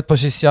Abbas Mehmet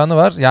Paşa isyanı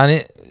var.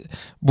 Yani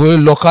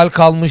böyle lokal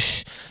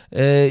kalmış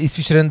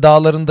İsviçre'nin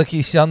dağlarındaki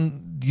isyan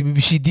gibi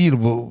bir şey değil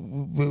bu.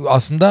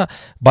 Aslında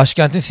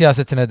başkentin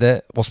siyasetine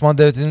de, Osmanlı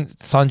Devleti'nin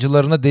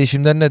sancılarına,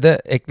 değişimlerine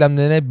de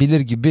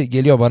eklemlenebilir gibi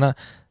geliyor bana.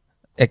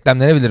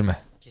 Eklemlenebilir mi?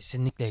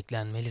 Kesinlikle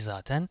eklenmeli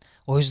zaten.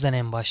 O yüzden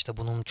en başta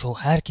bunun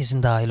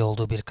herkesin dahil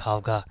olduğu bir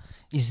kavga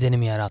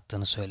izlenimi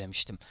yarattığını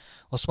söylemiştim.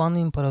 Osmanlı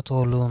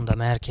İmparatorluğu'nda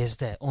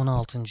merkezde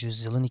 16.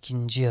 yüzyılın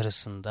ikinci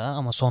yarısında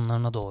ama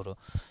sonlarına doğru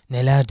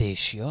neler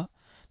değişiyor?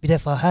 Bir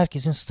defa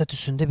herkesin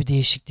statüsünde bir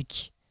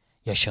değişiklik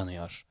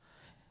yaşanıyor.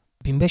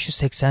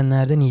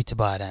 1580'lerden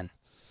itibaren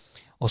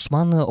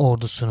Osmanlı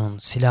ordusunun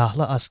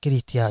silahlı asker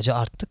ihtiyacı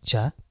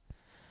arttıkça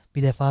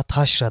bir defa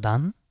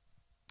taşradan,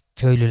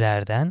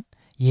 köylülerden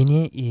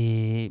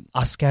yeni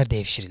asker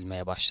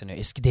devşirilmeye başlanıyor.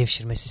 Eski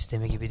devşirme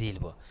sistemi gibi değil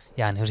bu.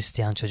 Yani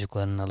Hristiyan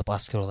çocuklarının alıp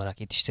asker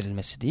olarak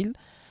yetiştirilmesi değil.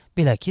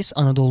 Bilakis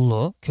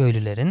Anadolu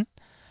köylülerin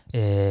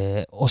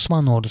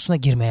Osmanlı ordusuna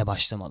girmeye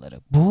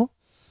başlamaları. Bu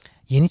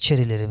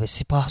Yeniçerileri ve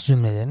sipah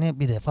zümrelerini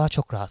bir defa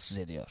çok rahatsız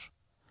ediyor.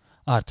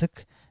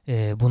 Artık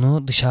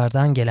bunu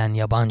dışarıdan gelen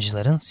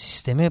yabancıların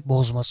sistemi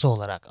bozması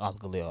olarak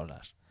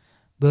algılıyorlar.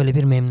 Böyle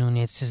bir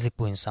memnuniyetsizlik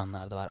bu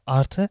insanlarda var.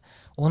 Artı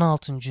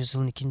 16.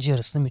 yüzyılın ikinci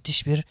yarısında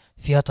müthiş bir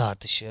fiyat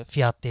artışı,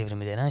 fiyat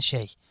devrimi denen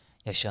şey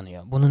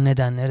yaşanıyor. Bunun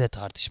nedenleri de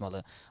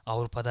tartışmalı.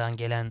 Avrupa'dan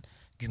gelen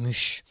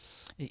gümüş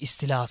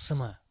istilası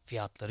mı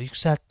fiyatları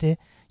yükseltti?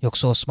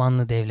 Yoksa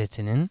Osmanlı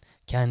Devleti'nin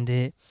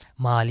kendi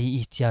mali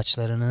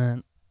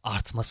ihtiyaçlarının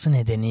artması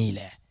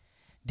nedeniyle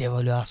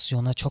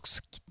devalüasyona çok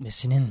sık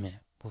gitmesinin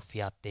mi bu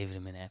fiyat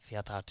devrimine,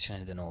 fiyat artışına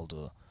neden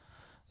olduğu?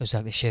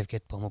 Özellikle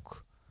Şevket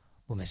Pamuk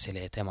bu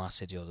meseleye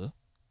temas ediyordu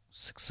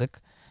sık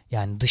sık.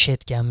 Yani dış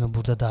etken mi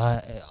burada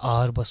daha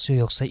ağır basıyor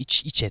yoksa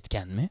iç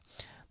etken mi?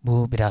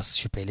 Bu biraz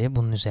şüpheli.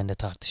 Bunun üzerinde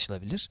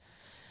tartışılabilir.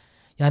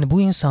 Yani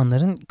bu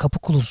insanların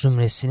Kapıkulu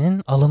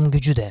zümresinin alım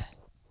gücü de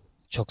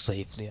çok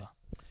zayıflıyor.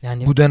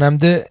 Yani Bu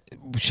dönemde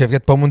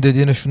Şevket Pamuk'un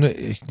dediğine şunu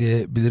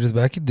ekleyebiliriz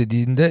belki.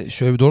 Dediğinde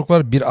şöyle bir doğruluk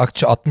var. Bir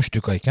akçe 60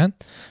 dükayken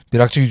bir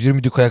akçe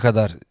 120 dükaya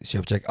kadar şey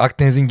yapacak.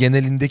 Akdeniz'in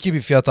genelindeki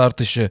bir fiyat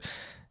artışı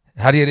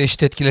her yeri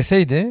eşit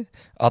etkileseydi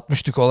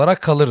 60 düka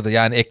olarak kalırdı.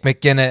 Yani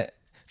ekmek gene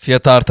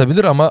fiyatı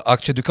artabilir ama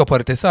akçe düka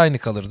paritesi aynı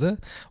kalırdı.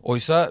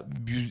 Oysa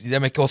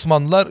demek ki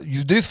Osmanlılar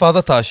 %100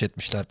 fazla tahaş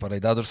etmişler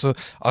parayı. Daha doğrusu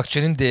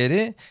akçenin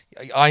değeri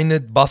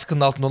aynı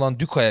baskının altında olan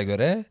dükaya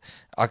göre,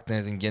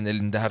 Akdeniz'in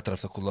genelinde her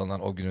tarafta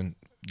kullanılan o günün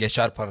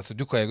geçer parası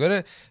dükaya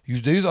göre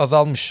 %100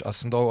 azalmış.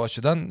 Aslında o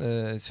açıdan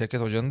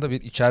Şevket Hoca'nın da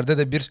içeride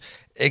de bir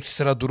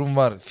ekstra durum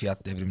var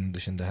fiyat devriminin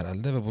dışında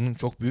herhalde ve bunun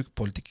çok büyük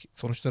politik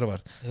sonuçları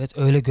var. Evet,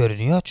 öyle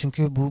görünüyor.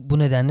 Çünkü bu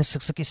nedenle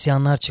sık sık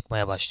isyanlar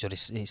çıkmaya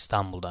başlıyor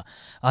İstanbul'da.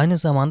 Aynı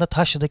zamanda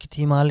Taşlı'daki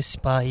timarlı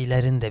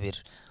sipahilerin de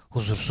bir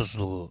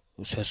huzursuzluğu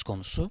söz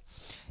konusu.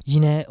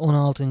 Yine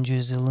 16.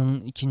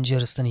 yüzyılın ikinci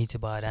yarısından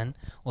itibaren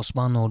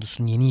Osmanlı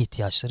ordusunun yeni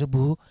ihtiyaçları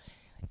bu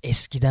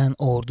eskiden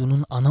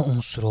ordunun ana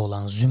unsuru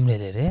olan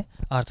zümreleri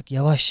artık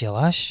yavaş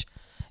yavaş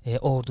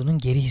ordunun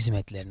geri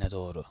hizmetlerine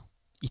doğru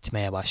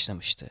itmeye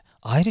başlamıştı.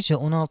 Ayrıca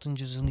 16.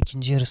 yüzyılın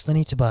ikinci yarısından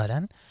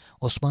itibaren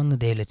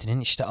Osmanlı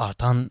Devleti'nin işte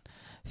artan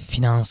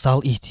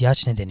finansal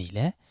ihtiyaç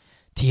nedeniyle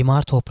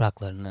timar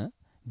topraklarını,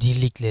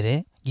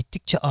 dirlikleri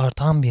gittikçe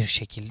artan bir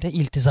şekilde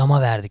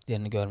iltizama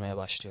verdiklerini görmeye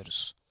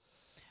başlıyoruz.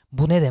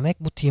 Bu ne demek?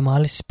 Bu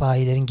timarlı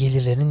sipahilerin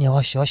gelirlerinin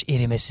yavaş yavaş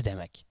erimesi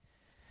demek.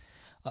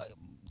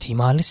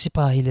 Timarlı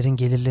sipahilerin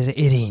gelirleri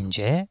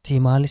eriyince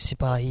timarlı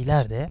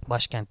sipahiler de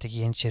başkentteki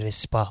Yeniçeri ve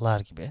sipahlar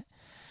gibi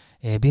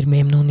bir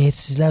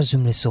memnuniyetsizler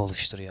zümresi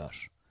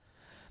oluşturuyor.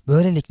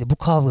 Böylelikle bu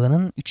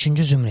kavganın 3.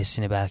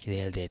 zümresini belki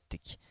de elde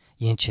ettik.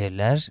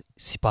 Yeniçeriler,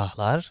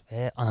 sipahlar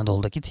ve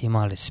Anadolu'daki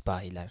timarlı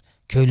sipahiler.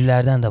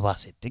 Köylülerden de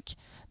bahsettik.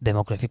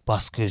 Demografik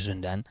baskı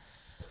yüzünden.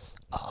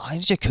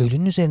 Ayrıca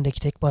köylünün üzerindeki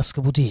tek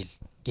baskı bu değil.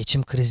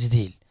 Geçim krizi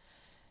değil.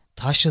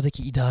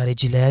 Taşra'daki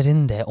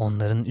idarecilerin de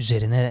onların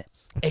üzerine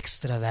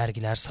ekstra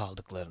vergiler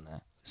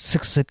saldıklarını,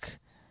 sık sık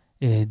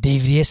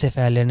devriye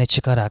seferlerine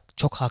çıkarak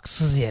çok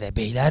haksız yere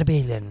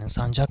beylerinin,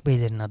 sancak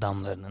beylerinin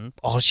adamlarının,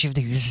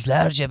 arşivde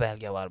yüzlerce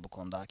belge var bu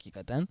konuda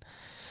hakikaten,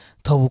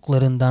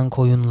 tavuklarından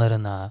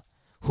koyunlarına,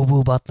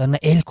 hububatlarına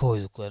el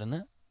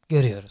koyduklarını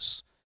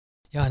görüyoruz.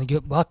 Yani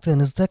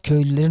baktığınızda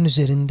köylülerin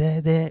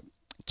üzerinde de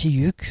ki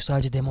yük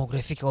sadece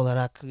demografik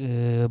olarak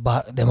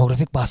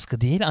demografik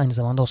baskı değil, aynı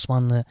zamanda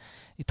Osmanlı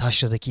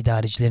Taşra'daki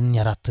idarecilerinin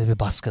yarattığı bir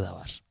baskı da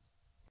var.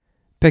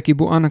 Peki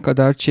bu ana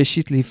kadar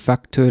çeşitli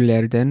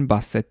faktörlerden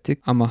bahsettik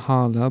ama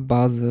hala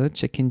bazı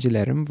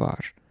çekincelerim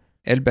var.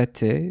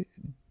 Elbette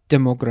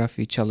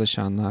demografi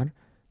çalışanlar,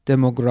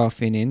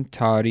 demografinin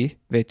tarih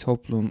ve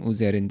toplum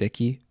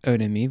üzerindeki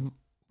önemi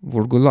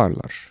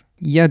vurgularlar.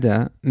 Ya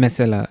da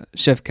mesela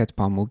Şevket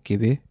Pamuk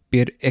gibi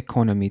bir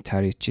ekonomi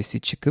tarihçisi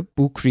çıkıp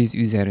bu kriz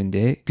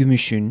üzerinde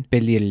gümüşün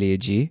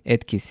belirleyici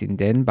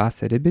etkisinden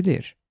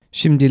bahsedebilir.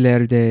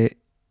 Şimdilerde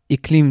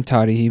iklim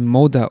tarihi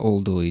moda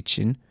olduğu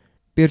için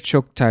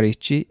birçok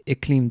tarihçi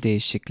iklim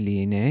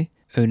değişikliğine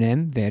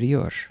önem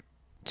veriyor.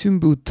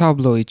 Tüm bu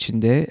tablo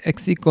içinde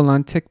eksik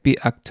olan tek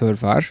bir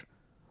aktör var.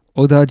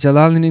 O da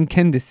Celali'nin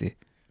kendisi.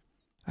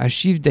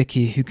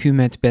 Arşivdeki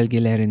hükümet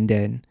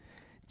belgelerinden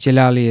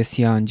Celali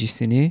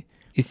isyancısını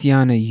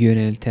isyana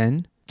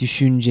yönelten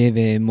düşünce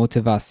ve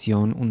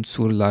motivasyon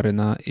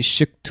unsurlarına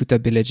ışık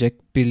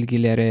tutabilecek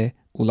bilgilere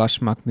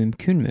ulaşmak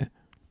mümkün mü?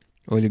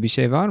 Öyle bir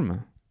şey var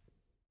mı?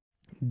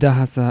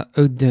 Dahası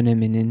o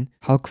döneminin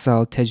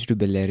halksal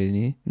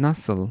tecrübelerini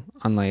nasıl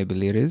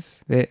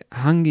anlayabiliriz ve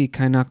hangi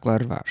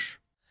kaynaklar var?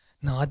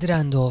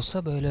 Nadiren de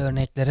olsa böyle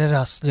örneklere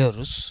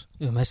rastlıyoruz.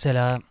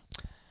 Mesela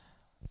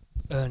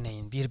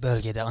örneğin bir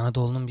bölgede,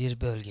 Anadolu'nun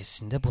bir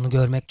bölgesinde bunu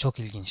görmek çok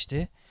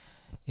ilginçti.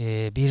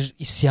 Bir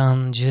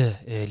isyancı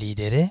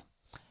lideri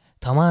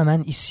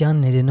tamamen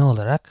isyan nedeni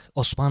olarak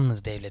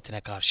Osmanlı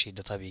Devleti'ne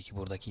karşıydı tabii ki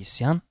buradaki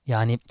isyan.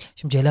 Yani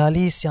şimdi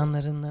Celali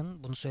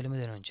isyanlarının, bunu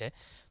söylemeden önce,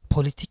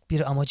 politik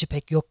bir amacı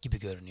pek yok gibi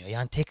görünüyor.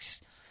 Yani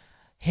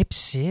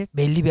hepsi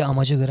belli bir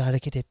amaca göre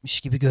hareket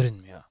etmiş gibi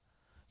görünmüyor.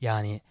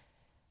 Yani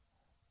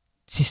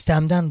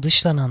sistemden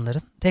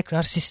dışlananların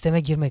tekrar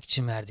sisteme girmek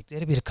için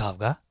verdikleri bir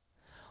kavga.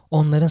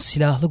 onların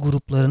silahlı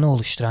gruplarını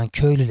oluşturan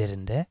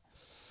köylülerin de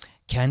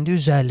kendi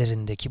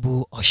üzerlerindeki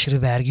bu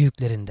aşırı vergi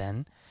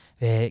yüklerinden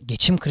ve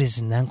geçim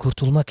krizinden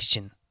kurtulmak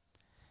için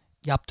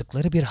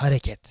yaptıkları bir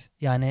hareket.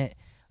 Yani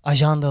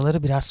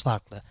ajandaları biraz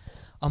farklı.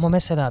 Ama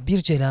mesela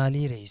bir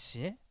Celali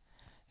reisi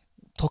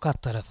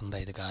Tokat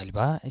tarafındaydı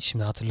galiba.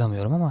 Şimdi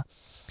hatırlamıyorum ama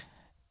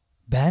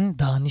ben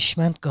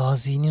Danişment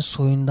Gazi'nin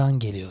soyundan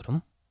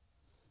geliyorum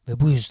ve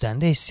bu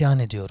yüzden de isyan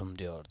ediyorum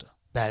diyordu.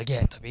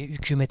 Belge tabii,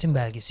 hükümetin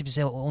belgesi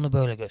bize onu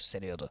böyle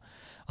gösteriyordu.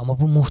 Ama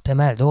bu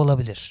muhtemel de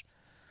olabilir.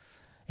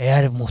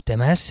 Eğer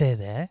muhtemelse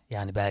de,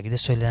 yani belgede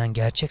söylenen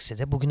gerçekse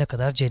de, bugüne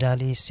kadar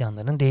Celali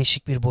isyanlarının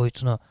değişik bir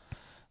boyutunu,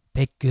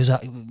 pek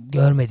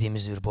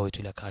görmediğimiz bir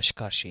boyutuyla karşı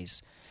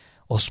karşıyayız.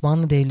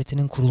 Osmanlı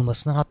Devleti'nin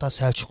kurulmasından, hatta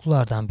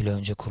Selçuklulardan bile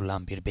önce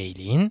kurulan bir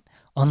beyliğin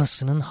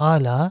anısının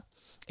hala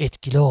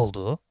etkili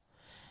olduğu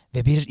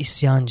ve bir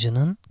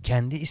isyancının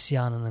kendi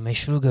isyanını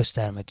meşru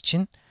göstermek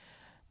için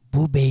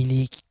bu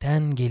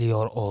beylikten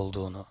geliyor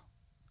olduğunu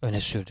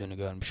öne sürdüğünü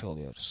görmüş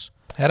oluyoruz.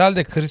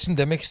 Herhalde Chris'in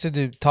demek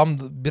istediği tam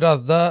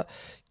biraz da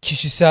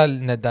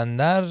kişisel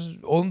nedenler.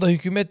 Onu da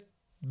hükümet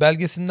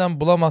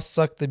belgesinden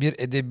bulamazsak da bir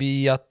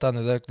edebiyattan,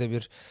 özellikle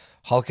bir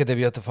halk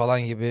edebiyatı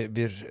falan gibi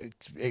bir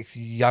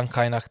yan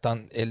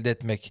kaynaktan elde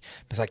etmek.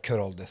 Mesela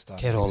Köroğlu Destanı.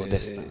 Köroğlu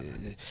Destanı.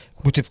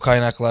 Bu tip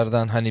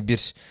kaynaklardan hani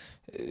bir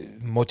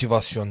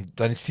motivasyon,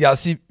 hani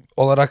siyasi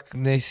olarak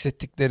ne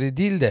hissettikleri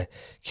değil de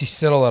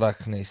kişisel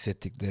olarak ne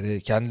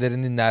hissettikleri,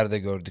 kendilerini nerede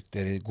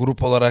gördükleri,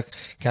 grup olarak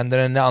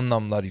kendilerine ne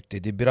anlamlar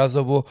yüklediği. Biraz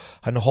da bu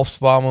hani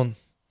Hobsbawm'ın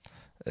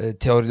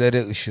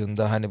teorileri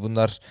ışığında, hani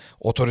bunlar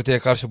otoriteye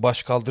karşı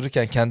baş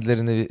kaldırırken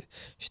kendilerini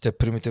işte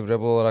primitive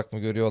rebel olarak mı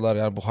görüyorlar?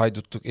 Yani bu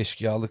haydutluk,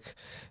 eşkıyalık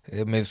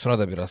mevzusuna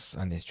da biraz,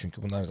 hani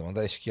çünkü bunlar zaman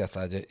da eşkıya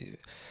sadece,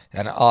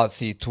 yani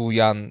asi,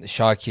 tuğyan,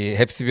 şaki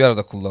hepsi bir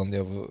arada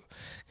kullanılıyor bu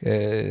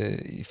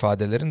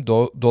ifadelerin.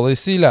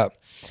 Dolayısıyla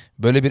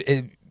böyle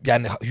bir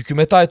yani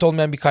hükümete ait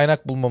olmayan bir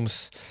kaynak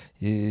bulmamız,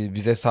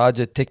 bize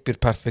sadece tek bir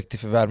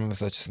perspektifi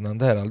vermemiz açısından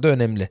da herhalde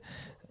önemli.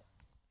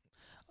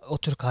 O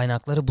tür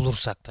kaynakları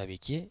bulursak tabii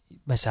ki,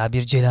 mesela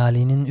bir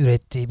Celali'nin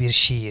ürettiği bir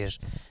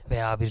şiir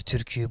veya bir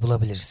türküyü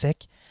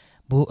bulabilirsek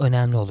bu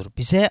önemli olur.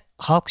 Bize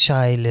halk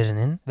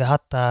şairlerinin ve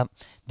hatta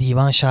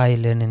divan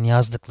şairlerinin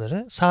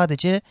yazdıkları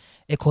sadece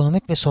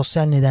ekonomik ve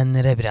sosyal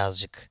nedenlere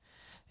birazcık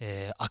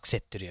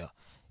aksettiriyor.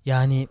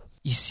 Yani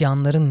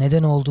isyanların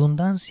neden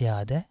olduğundan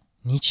ziyade,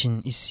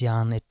 niçin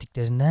isyan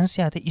ettiklerinden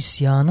ziyade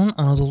isyanın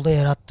Anadolu'da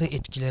yarattığı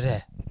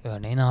etkilere,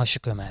 örneğin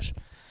Aşık Ömer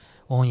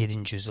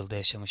 17. yüzyılda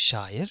yaşamış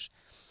şair,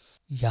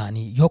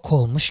 yani yok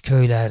olmuş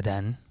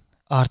köylerden,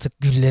 artık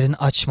güllerin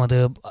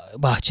açmadığı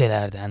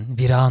bahçelerden,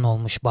 viran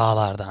olmuş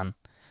bağlardan,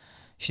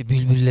 işte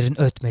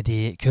bülbüllerin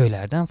ötmediği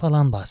köylerden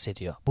falan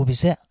bahsediyor. Bu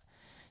bize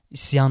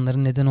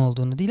isyanların neden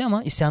olduğunu değil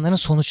ama isyanların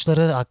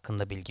sonuçları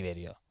hakkında bilgi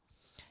veriyor.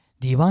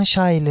 Divan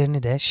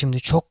şairlerini de şimdi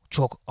çok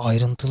çok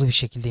ayrıntılı bir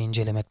şekilde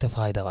incelemekte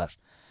fayda var.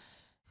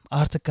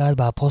 Artık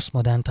galiba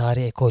postmodern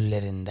tarih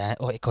ekollerinden,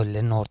 o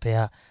ekollerin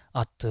ortaya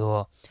attığı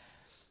o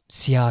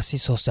siyasi,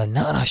 sosyal,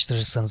 ne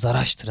araştırırsanız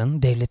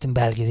araştırın, devletin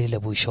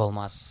belgeleriyle bu iş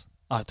olmaz.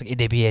 Artık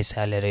edebi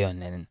eserlere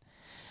yönlenin.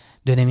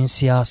 Dönemin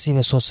siyasi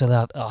ve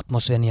sosyal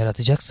atmosferini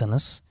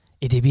yaratacaksanız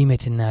edebi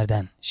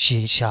metinlerden,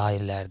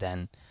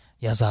 şairlerden,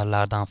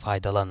 yazarlardan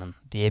faydalanın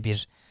diye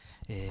bir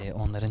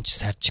onların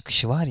sert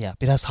çıkışı var ya,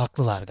 biraz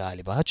haklılar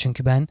galiba.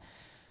 Çünkü ben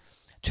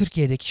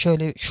Türkiye'deki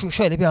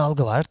şöyle bir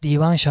algı var.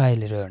 Divan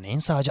şairleri örneğin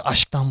sadece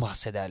aşktan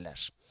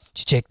bahsederler.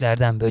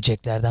 Çiçeklerden,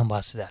 böceklerden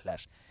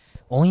bahsederler.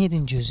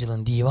 17.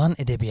 yüzyılın divan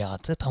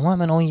edebiyatı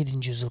tamamen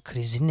 17. yüzyıl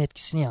krizinin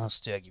etkisini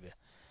yansıtıyor gibi.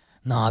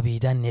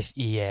 Nabi'den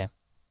Nef'i'ye,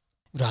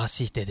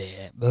 Rasih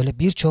Dede'ye, böyle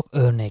birçok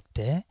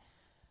örnekte,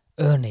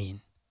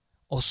 örneğin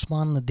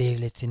Osmanlı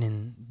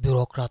Devleti'nin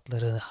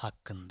bürokratları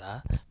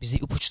hakkında bizi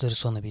ipuçları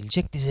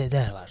sunabilecek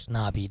dizeler var.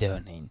 Nabi'de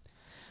örneğin.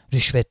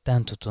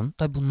 Rüşvetten tutun.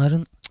 Tabi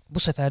bunların bu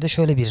sefer de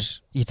şöyle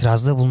bir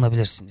itirazda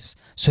bulunabilirsiniz.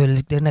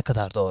 Söyledikleri ne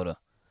kadar doğru?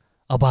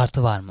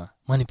 Abartı var mı?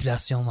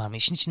 Manipülasyon var mı?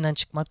 İşin içinden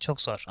çıkmak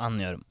çok zor,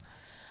 anlıyorum.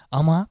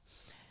 Ama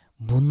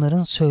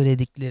bunların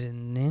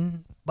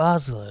söylediklerinin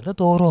bazıları da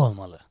doğru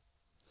olmalı.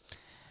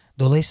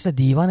 Dolayısıyla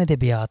divan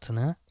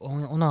edebiyatını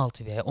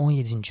 16 ve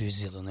 17.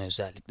 yüzyılını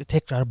özellikle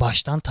tekrar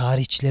baştan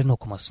tarihçilerin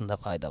okumasında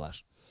fayda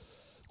var.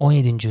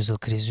 17. yüzyıl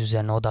krizi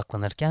üzerine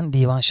odaklanırken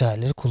divan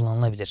şairleri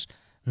kullanılabilir.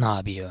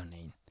 Nabi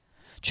örneğin.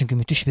 Çünkü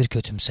müthiş bir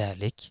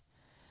kötümserlik,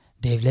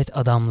 devlet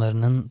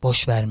adamlarının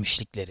boş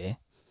vermişlikleri,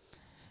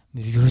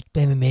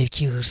 rütbe ve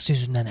mevki hırsı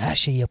yüzünden her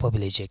şeyi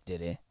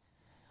yapabilecekleri,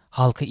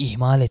 halkı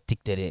ihmal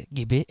ettikleri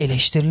gibi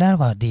eleştiriler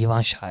var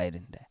divan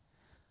şairinde.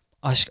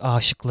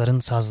 Aşıkların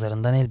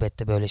sazlarından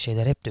elbette böyle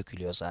şeyler hep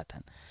dökülüyor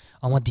zaten.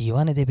 Ama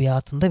divan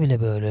edebiyatında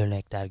bile böyle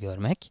örnekler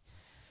görmek,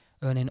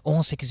 örneğin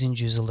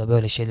 18. yüzyılda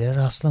böyle şeylere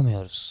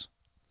rastlamıyoruz.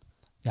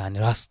 Yani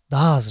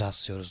daha az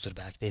rastlıyoruzdur,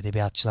 belki de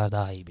edebiyatçılar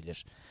daha iyi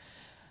bilir.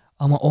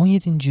 Ama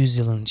 17.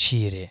 yüzyılın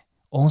şiiri,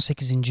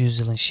 18.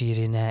 yüzyılın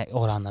şiirine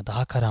oranla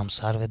daha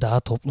karamsar ve daha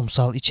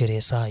toplumsal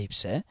içeriğe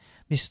sahipse,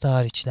 biz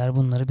tarihçiler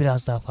bunları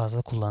biraz daha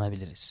fazla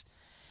kullanabiliriz.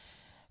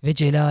 Ve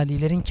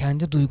Celalilerin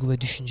kendi duygu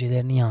ve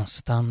düşüncelerini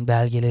yansıtan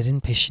belgelerin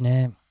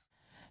peşine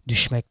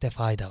düşmekte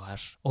fayda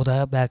var. O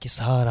da belki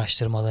saha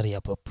araştırmaları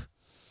yapıp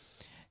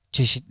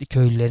çeşitli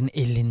köylülerin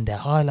elinde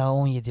hala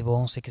 17 ve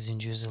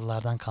 18.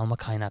 yüzyıllardan kalma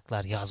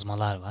kaynaklar,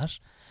 yazmalar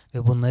var.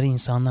 Ve bunları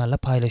insanlarla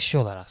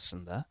paylaşıyorlar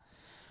aslında.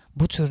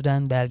 Bu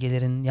türden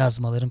belgelerin,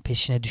 yazmaların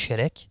peşine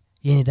düşerek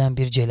yeniden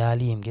bir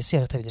Celali imgesi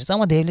yaratabiliriz.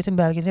 Ama devletin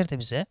belgeleri de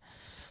bize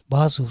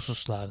bazı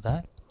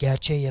hususlarda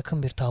gerçeğe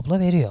yakın bir tablo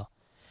veriyor.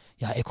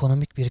 Ya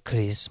ekonomik bir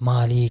kriz,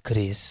 mali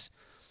kriz,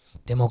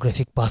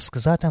 demografik baskı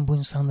zaten bu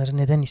insanların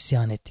neden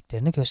isyan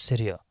ettiklerini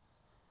gösteriyor.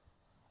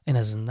 En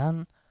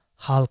azından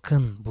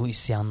halkın bu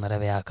isyanlara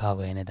veya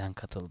kavgaya neden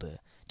katıldığı.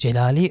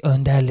 Celali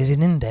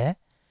önderlerinin de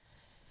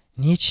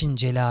niçin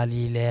Celali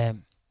ile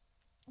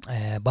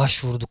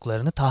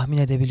başvurduklarını tahmin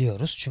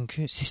edebiliyoruz.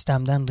 Çünkü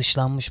sistemden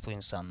dışlanmış bu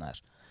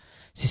insanlar.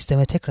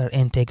 Sisteme tekrar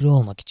entegre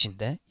olmak için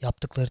de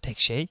yaptıkları tek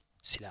şey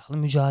silahlı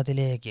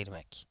mücadeleye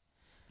girmek.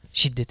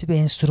 Şiddeti bir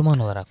enstrüman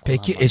olarak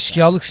kullanmak. Peki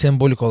eşkıyalık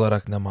sembolik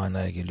olarak ne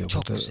manaya geliyor?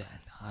 Çok burada? güzel.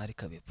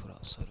 Harika bir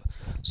soru.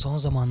 Son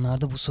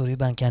zamanlarda bu soruyu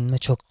ben kendime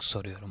çok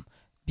soruyorum.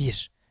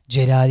 1.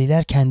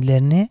 Celaliler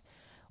kendilerini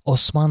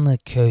Osmanlı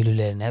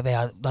köylülerine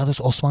veya daha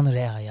doğrusu Osmanlı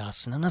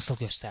reayasına nasıl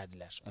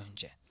gösterdiler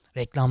önce?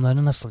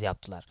 Reklamlarını nasıl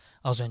yaptılar?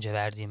 Az önce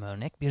verdiğim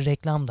örnek bir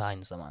reklam da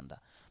aynı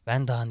zamanda.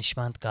 Ben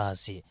Danişment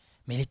Gazi,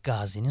 Melik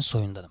Gazi'nin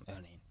soyundanım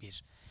örneğin.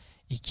 1.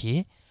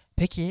 2.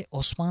 Peki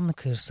Osmanlı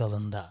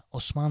kırsalında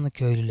Osmanlı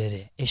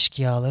köylüleri,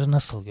 eşkıyaları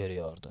nasıl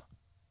görüyordu?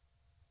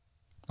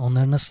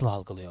 Onları nasıl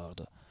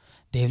algılıyordu?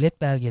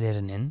 Devlet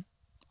belgelerinin,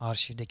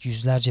 arşivdeki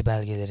yüzlerce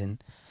belgelerin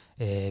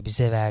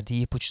bize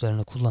verdiği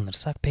ipuçlarını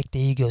kullanırsak pek de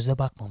iyi gözle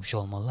bakmamış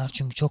olmalılar.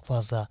 Çünkü çok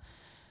fazla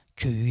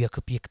köyü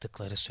yakıp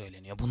yıktıkları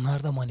söyleniyor.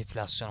 Bunlar da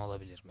manipülasyon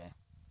olabilir mi?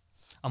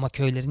 Ama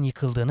köylerin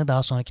yıkıldığını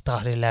daha sonraki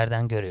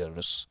tahrirlerden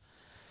görüyoruz.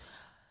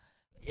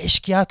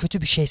 Eşkıya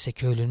kötü bir şeyse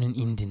köylünün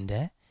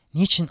indinde,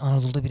 niçin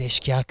Anadolu'da bir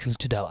eşkıya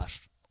kültü de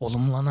var?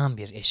 Olumlanan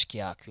bir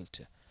eşkıya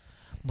kültü.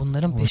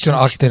 Bunların bütün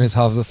Akdeniz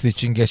havzası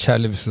için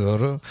geçerli bir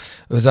soru.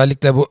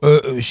 Özellikle bu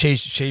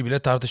şey bile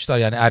tartıştılar,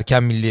 yani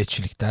erken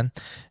milliyetçilikten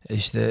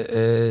işte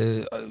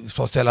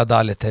sosyal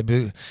adalete,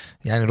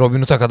 yani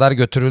Robin Hood'a kadar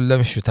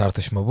götürülmüş bir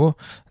tartışma bu.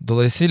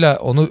 Dolayısıyla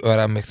onu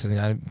öğrenmek istedim.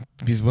 Yani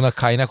biz buna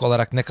kaynak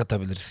olarak ne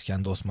katabiliriz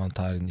kendi Osmanlı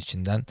tarihinin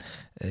içinden,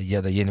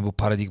 ya da yeni bu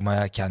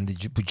paradigmaya kendi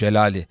bu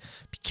Celali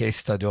bir case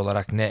study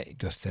olarak ne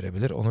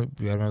gösterebilir? Onu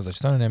görmemiz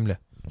açısından önemli.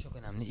 Çok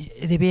önemli.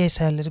 Edebi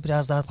eserleri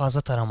biraz daha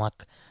fazla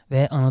taramak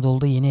ve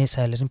Anadolu'da yeni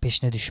eserlerin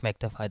peşine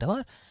düşmekte fayda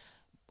var.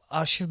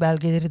 Arşiv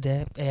belgeleri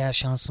de eğer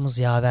şansımız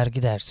yaver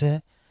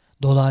giderse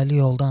dolaylı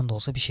yoldan da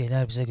olsa bir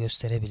şeyler bize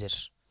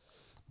gösterebilir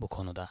bu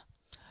konuda.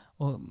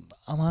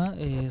 Ama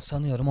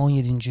sanıyorum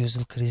 17.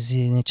 yüzyıl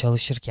krizini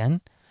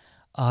çalışırken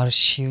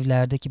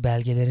arşivlerdeki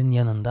belgelerin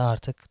yanında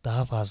artık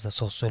daha fazla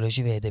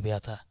sosyoloji ve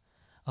edebiyata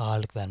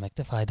ağırlık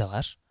vermekte fayda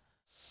var.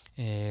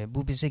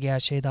 Bu bize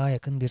gerçeğe daha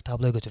yakın bir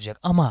tabloya götürecek.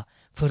 Ama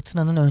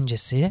fırtınanın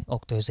öncesi,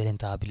 Oktay Özel'in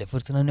tabiriyle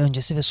fırtınanın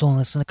öncesi ve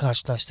sonrasını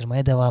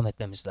karşılaştırmaya devam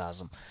etmemiz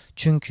lazım.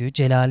 Çünkü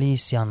Celali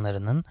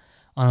isyanlarının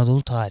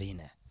Anadolu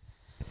tarihine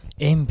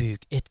en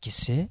büyük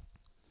etkisi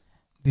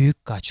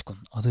Büyük Kaçkun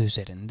adı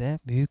üzerinde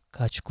Büyük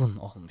Kaçkun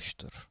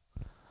olmuştur.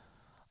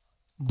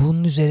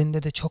 Bunun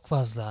üzerinde de çok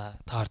fazla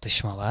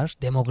tartışma var.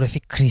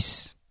 Demografik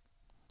kriz.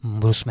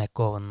 Bruce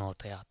McGovern'ın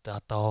ortaya attığı,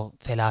 hatta o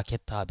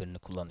felaket tabirini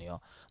kullanıyor.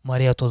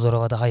 Maria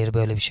Todorova da hayır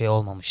böyle bir şey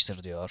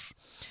olmamıştır diyor.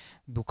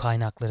 Bu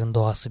kaynakların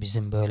doğası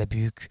bizim böyle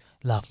büyük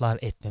laflar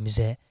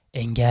etmemize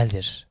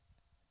engeldir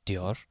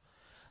diyor.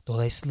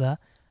 Dolayısıyla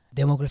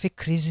demografik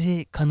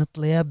krizi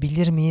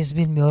kanıtlayabilir miyiz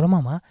bilmiyorum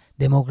ama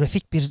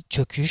demografik bir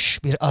çöküş,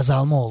 bir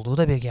azalma olduğu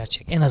da bir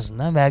gerçek. En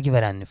azından vergi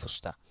veren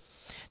nüfusta.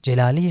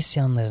 Celali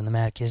isyanlarını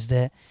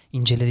merkezde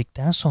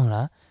inceledikten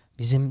sonra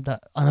bizim de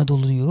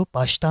Anadolu'yu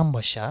baştan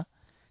başa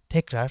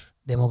tekrar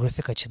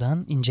demografik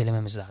açıdan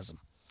incelememiz lazım.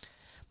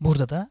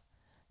 Burada da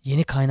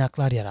yeni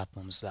kaynaklar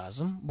yaratmamız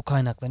lazım. Bu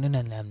kaynakların en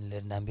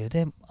önemlilerinden biri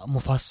de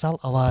mufassal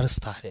avarız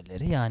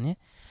tahrirleri, yani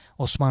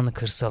Osmanlı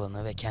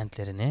kırsalını ve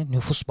kentlerini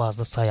nüfus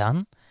bazlı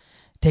sayan,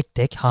 tek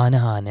tek hane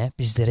hane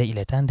bizlere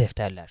ileten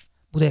defterler.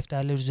 Bu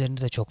defterler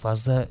üzerinde de çok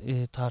fazla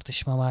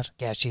tartışma var.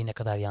 Gerçeği ne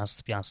kadar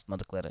yansıtıp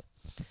yansıtmadıkları.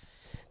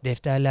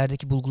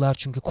 Defterlerdeki bulgular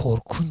çünkü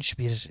korkunç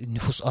bir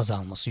nüfus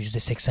azalması,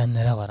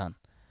 %80'lere varan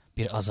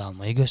bir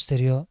azalmayı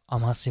gösteriyor.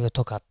 Amasya ve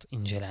Tokat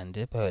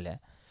incelendi böyle.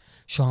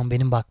 Şu an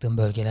benim baktığım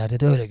bölgelerde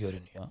de öyle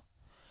görünüyor.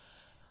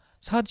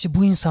 Sadece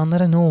bu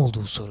insanlara ne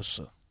olduğu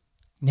sorusu.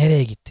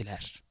 Nereye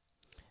gittiler?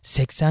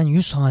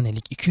 80-100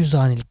 hanelik, 200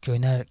 hanelik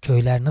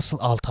köyler nasıl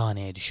 6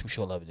 haneye düşmüş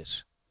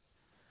olabilir?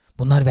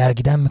 Bunlar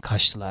vergiden mi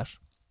kaçtılar?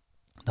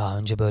 Daha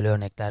önce böyle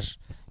örnekler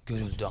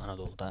görüldü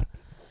Anadolu'da.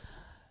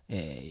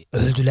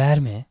 Öldüler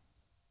mi?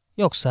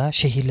 Yoksa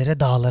şehirlere,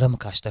 dağlara mı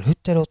kaçtılar?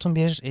 Hütterot'un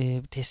bir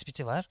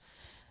tespiti var.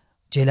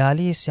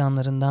 Celali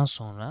isyanlarından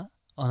sonra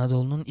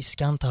Anadolu'nun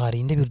iskan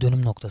tarihinde bir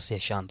dönüm noktası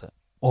yaşandı.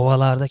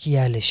 Ovalardaki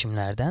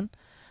yerleşimlerden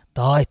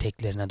dağ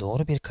eteklerine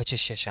doğru bir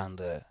kaçış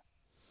yaşandığı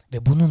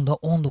ve bunun da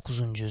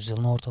 19.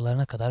 yüzyılın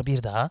ortalarına kadar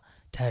bir daha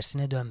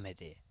tersine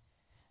dönmediği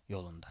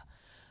yolunda.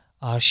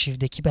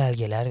 Arşivdeki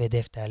belgeler ve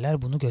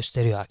defterler bunu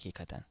gösteriyor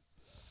hakikaten.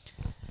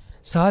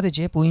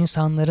 Sadece bu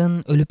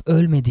insanların ölüp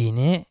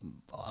ölmediğini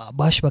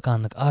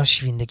Başbakanlık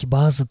arşivindeki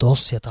bazı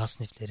dosya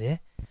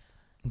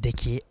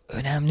tasniflerindeki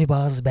önemli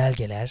bazı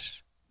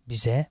belgeler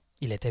bize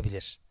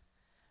iletebilir.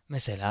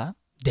 Mesela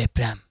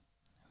deprem,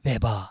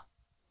 veba,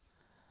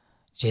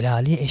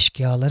 Celali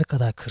eşkıyaları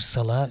kadar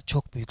kırsala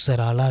çok büyük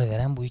zararlar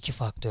veren bu iki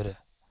faktörü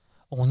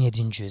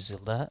 17.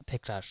 yüzyılda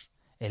tekrar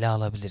ele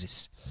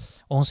alabiliriz.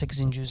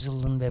 18.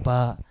 yüzyılın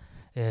veba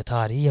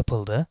tarihi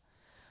yapıldı.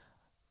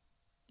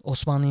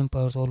 Osmanlı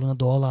İmparatorluğu'na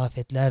doğal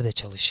afetler de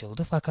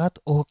çalışıldı. Fakat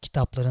o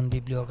kitapların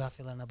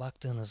bibliografyalarına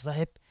baktığınızda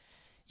hep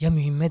ya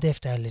mühimme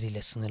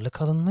defterleriyle sınırlı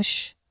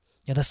kalınmış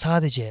ya da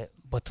sadece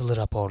batılı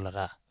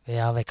raporlara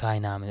veya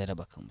vekâinamelere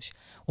bakılmış.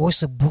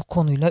 Oysa bu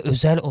konuyla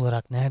özel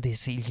olarak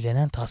neredeyse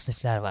ilgilenen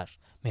tasnifler var.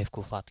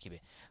 Mevkufat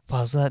gibi.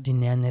 Fazla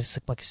dinleyenleri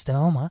sıkmak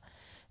istemem ama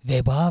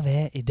veba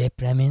ve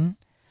depremin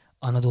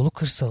Anadolu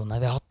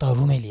kırsalına ve hatta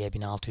Rumeli'ye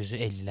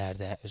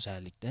 1650'lerde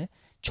özellikle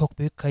çok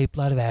büyük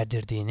kayıplar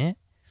verdirdiğini,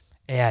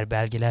 eğer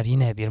belgeler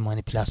yine bir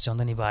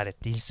manipülasyondan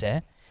ibaret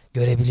değilse,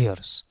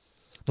 görebiliyoruz.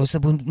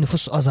 Dolayısıyla bu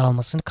nüfus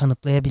azalmasını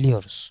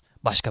kanıtlayabiliyoruz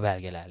başka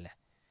belgelerle.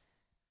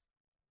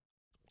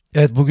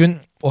 Evet, bugün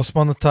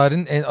Osmanlı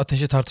tarihinin en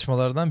ateşli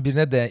tartışmalardan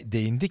birine de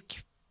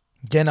değindik.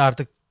 Gene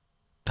artık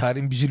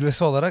tarihin bir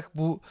cilvesi olarak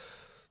bu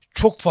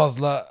çok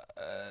fazla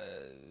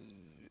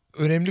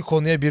önemli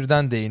konuya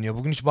birden değiniyor.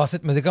 Bugün hiç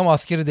bahsetmedik ama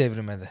askeri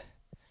devrime de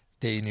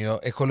değiniyor.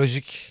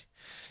 Ekolojik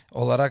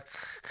olarak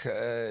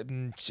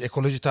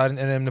ekoloji tarihin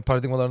en önemli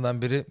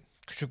paradigmalarından biri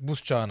Küçük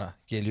Buz Çağı'na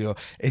geliyor.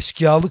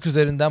 Eşkıyalık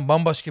üzerinden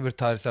bambaşka bir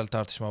tarihsel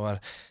tartışma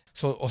var.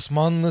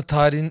 Osmanlı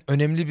tarihinin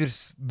önemli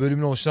bir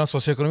bölümünü oluşturan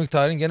sosyoekonomik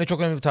tarihin gene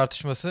çok önemli bir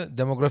tartışması,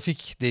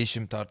 demografik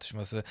değişim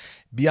tartışması.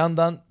 Bir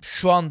yandan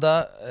şu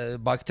anda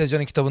Baki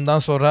Tezcan'ın kitabından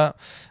sonra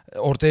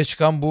ortaya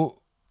çıkan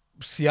bu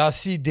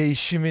siyasi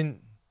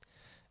değişimin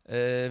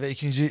ve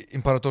 2.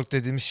 İmparatorluk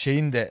dediğimiz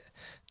şeyin de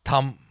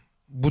tam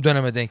bu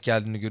döneme denk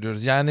geldiğini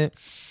görüyoruz. Yani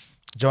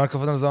Cemal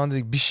Kafadar'ın zamanında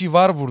dedik, bir şey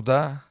var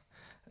burada.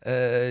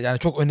 Yani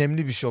çok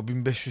önemli bir şey o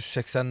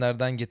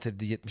 1580'lerden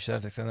getirdiği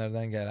 70'ler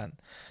 80'lerden gelen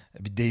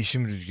bir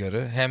değişim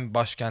rüzgarı. Hem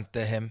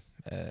başkentte hem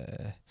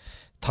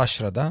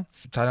taşrada.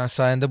 Tarihin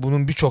sayesinde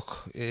bunun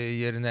birçok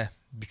yerine,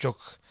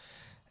 birçok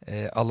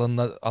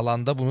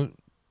alanda bunu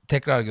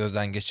tekrar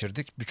gözden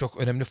geçirdik. Birçok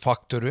önemli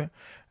faktörü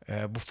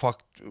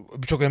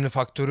birçok önemli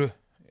faktörü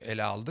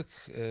ele aldık.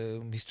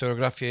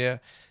 Historiografyaya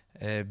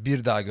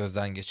bir daha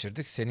gözden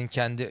geçirdik. Senin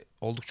kendi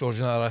oldukça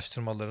orijinal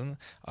araştırmaların,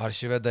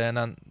 arşive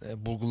dayanan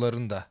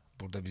bulgularını da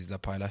burada bizle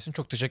paylaştın.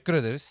 Çok teşekkür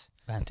ederiz.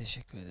 Ben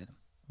teşekkür ederim.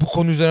 Bu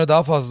konu üzerine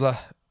daha fazla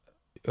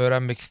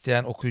öğrenmek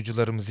isteyen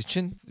okuyucularımız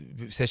için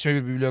Seçme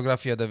Bir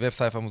Bibliografya da web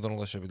sayfamızdan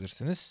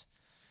ulaşabilirsiniz.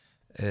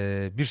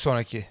 Bir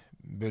sonraki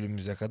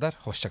bölümümüze kadar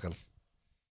hoşça kalın.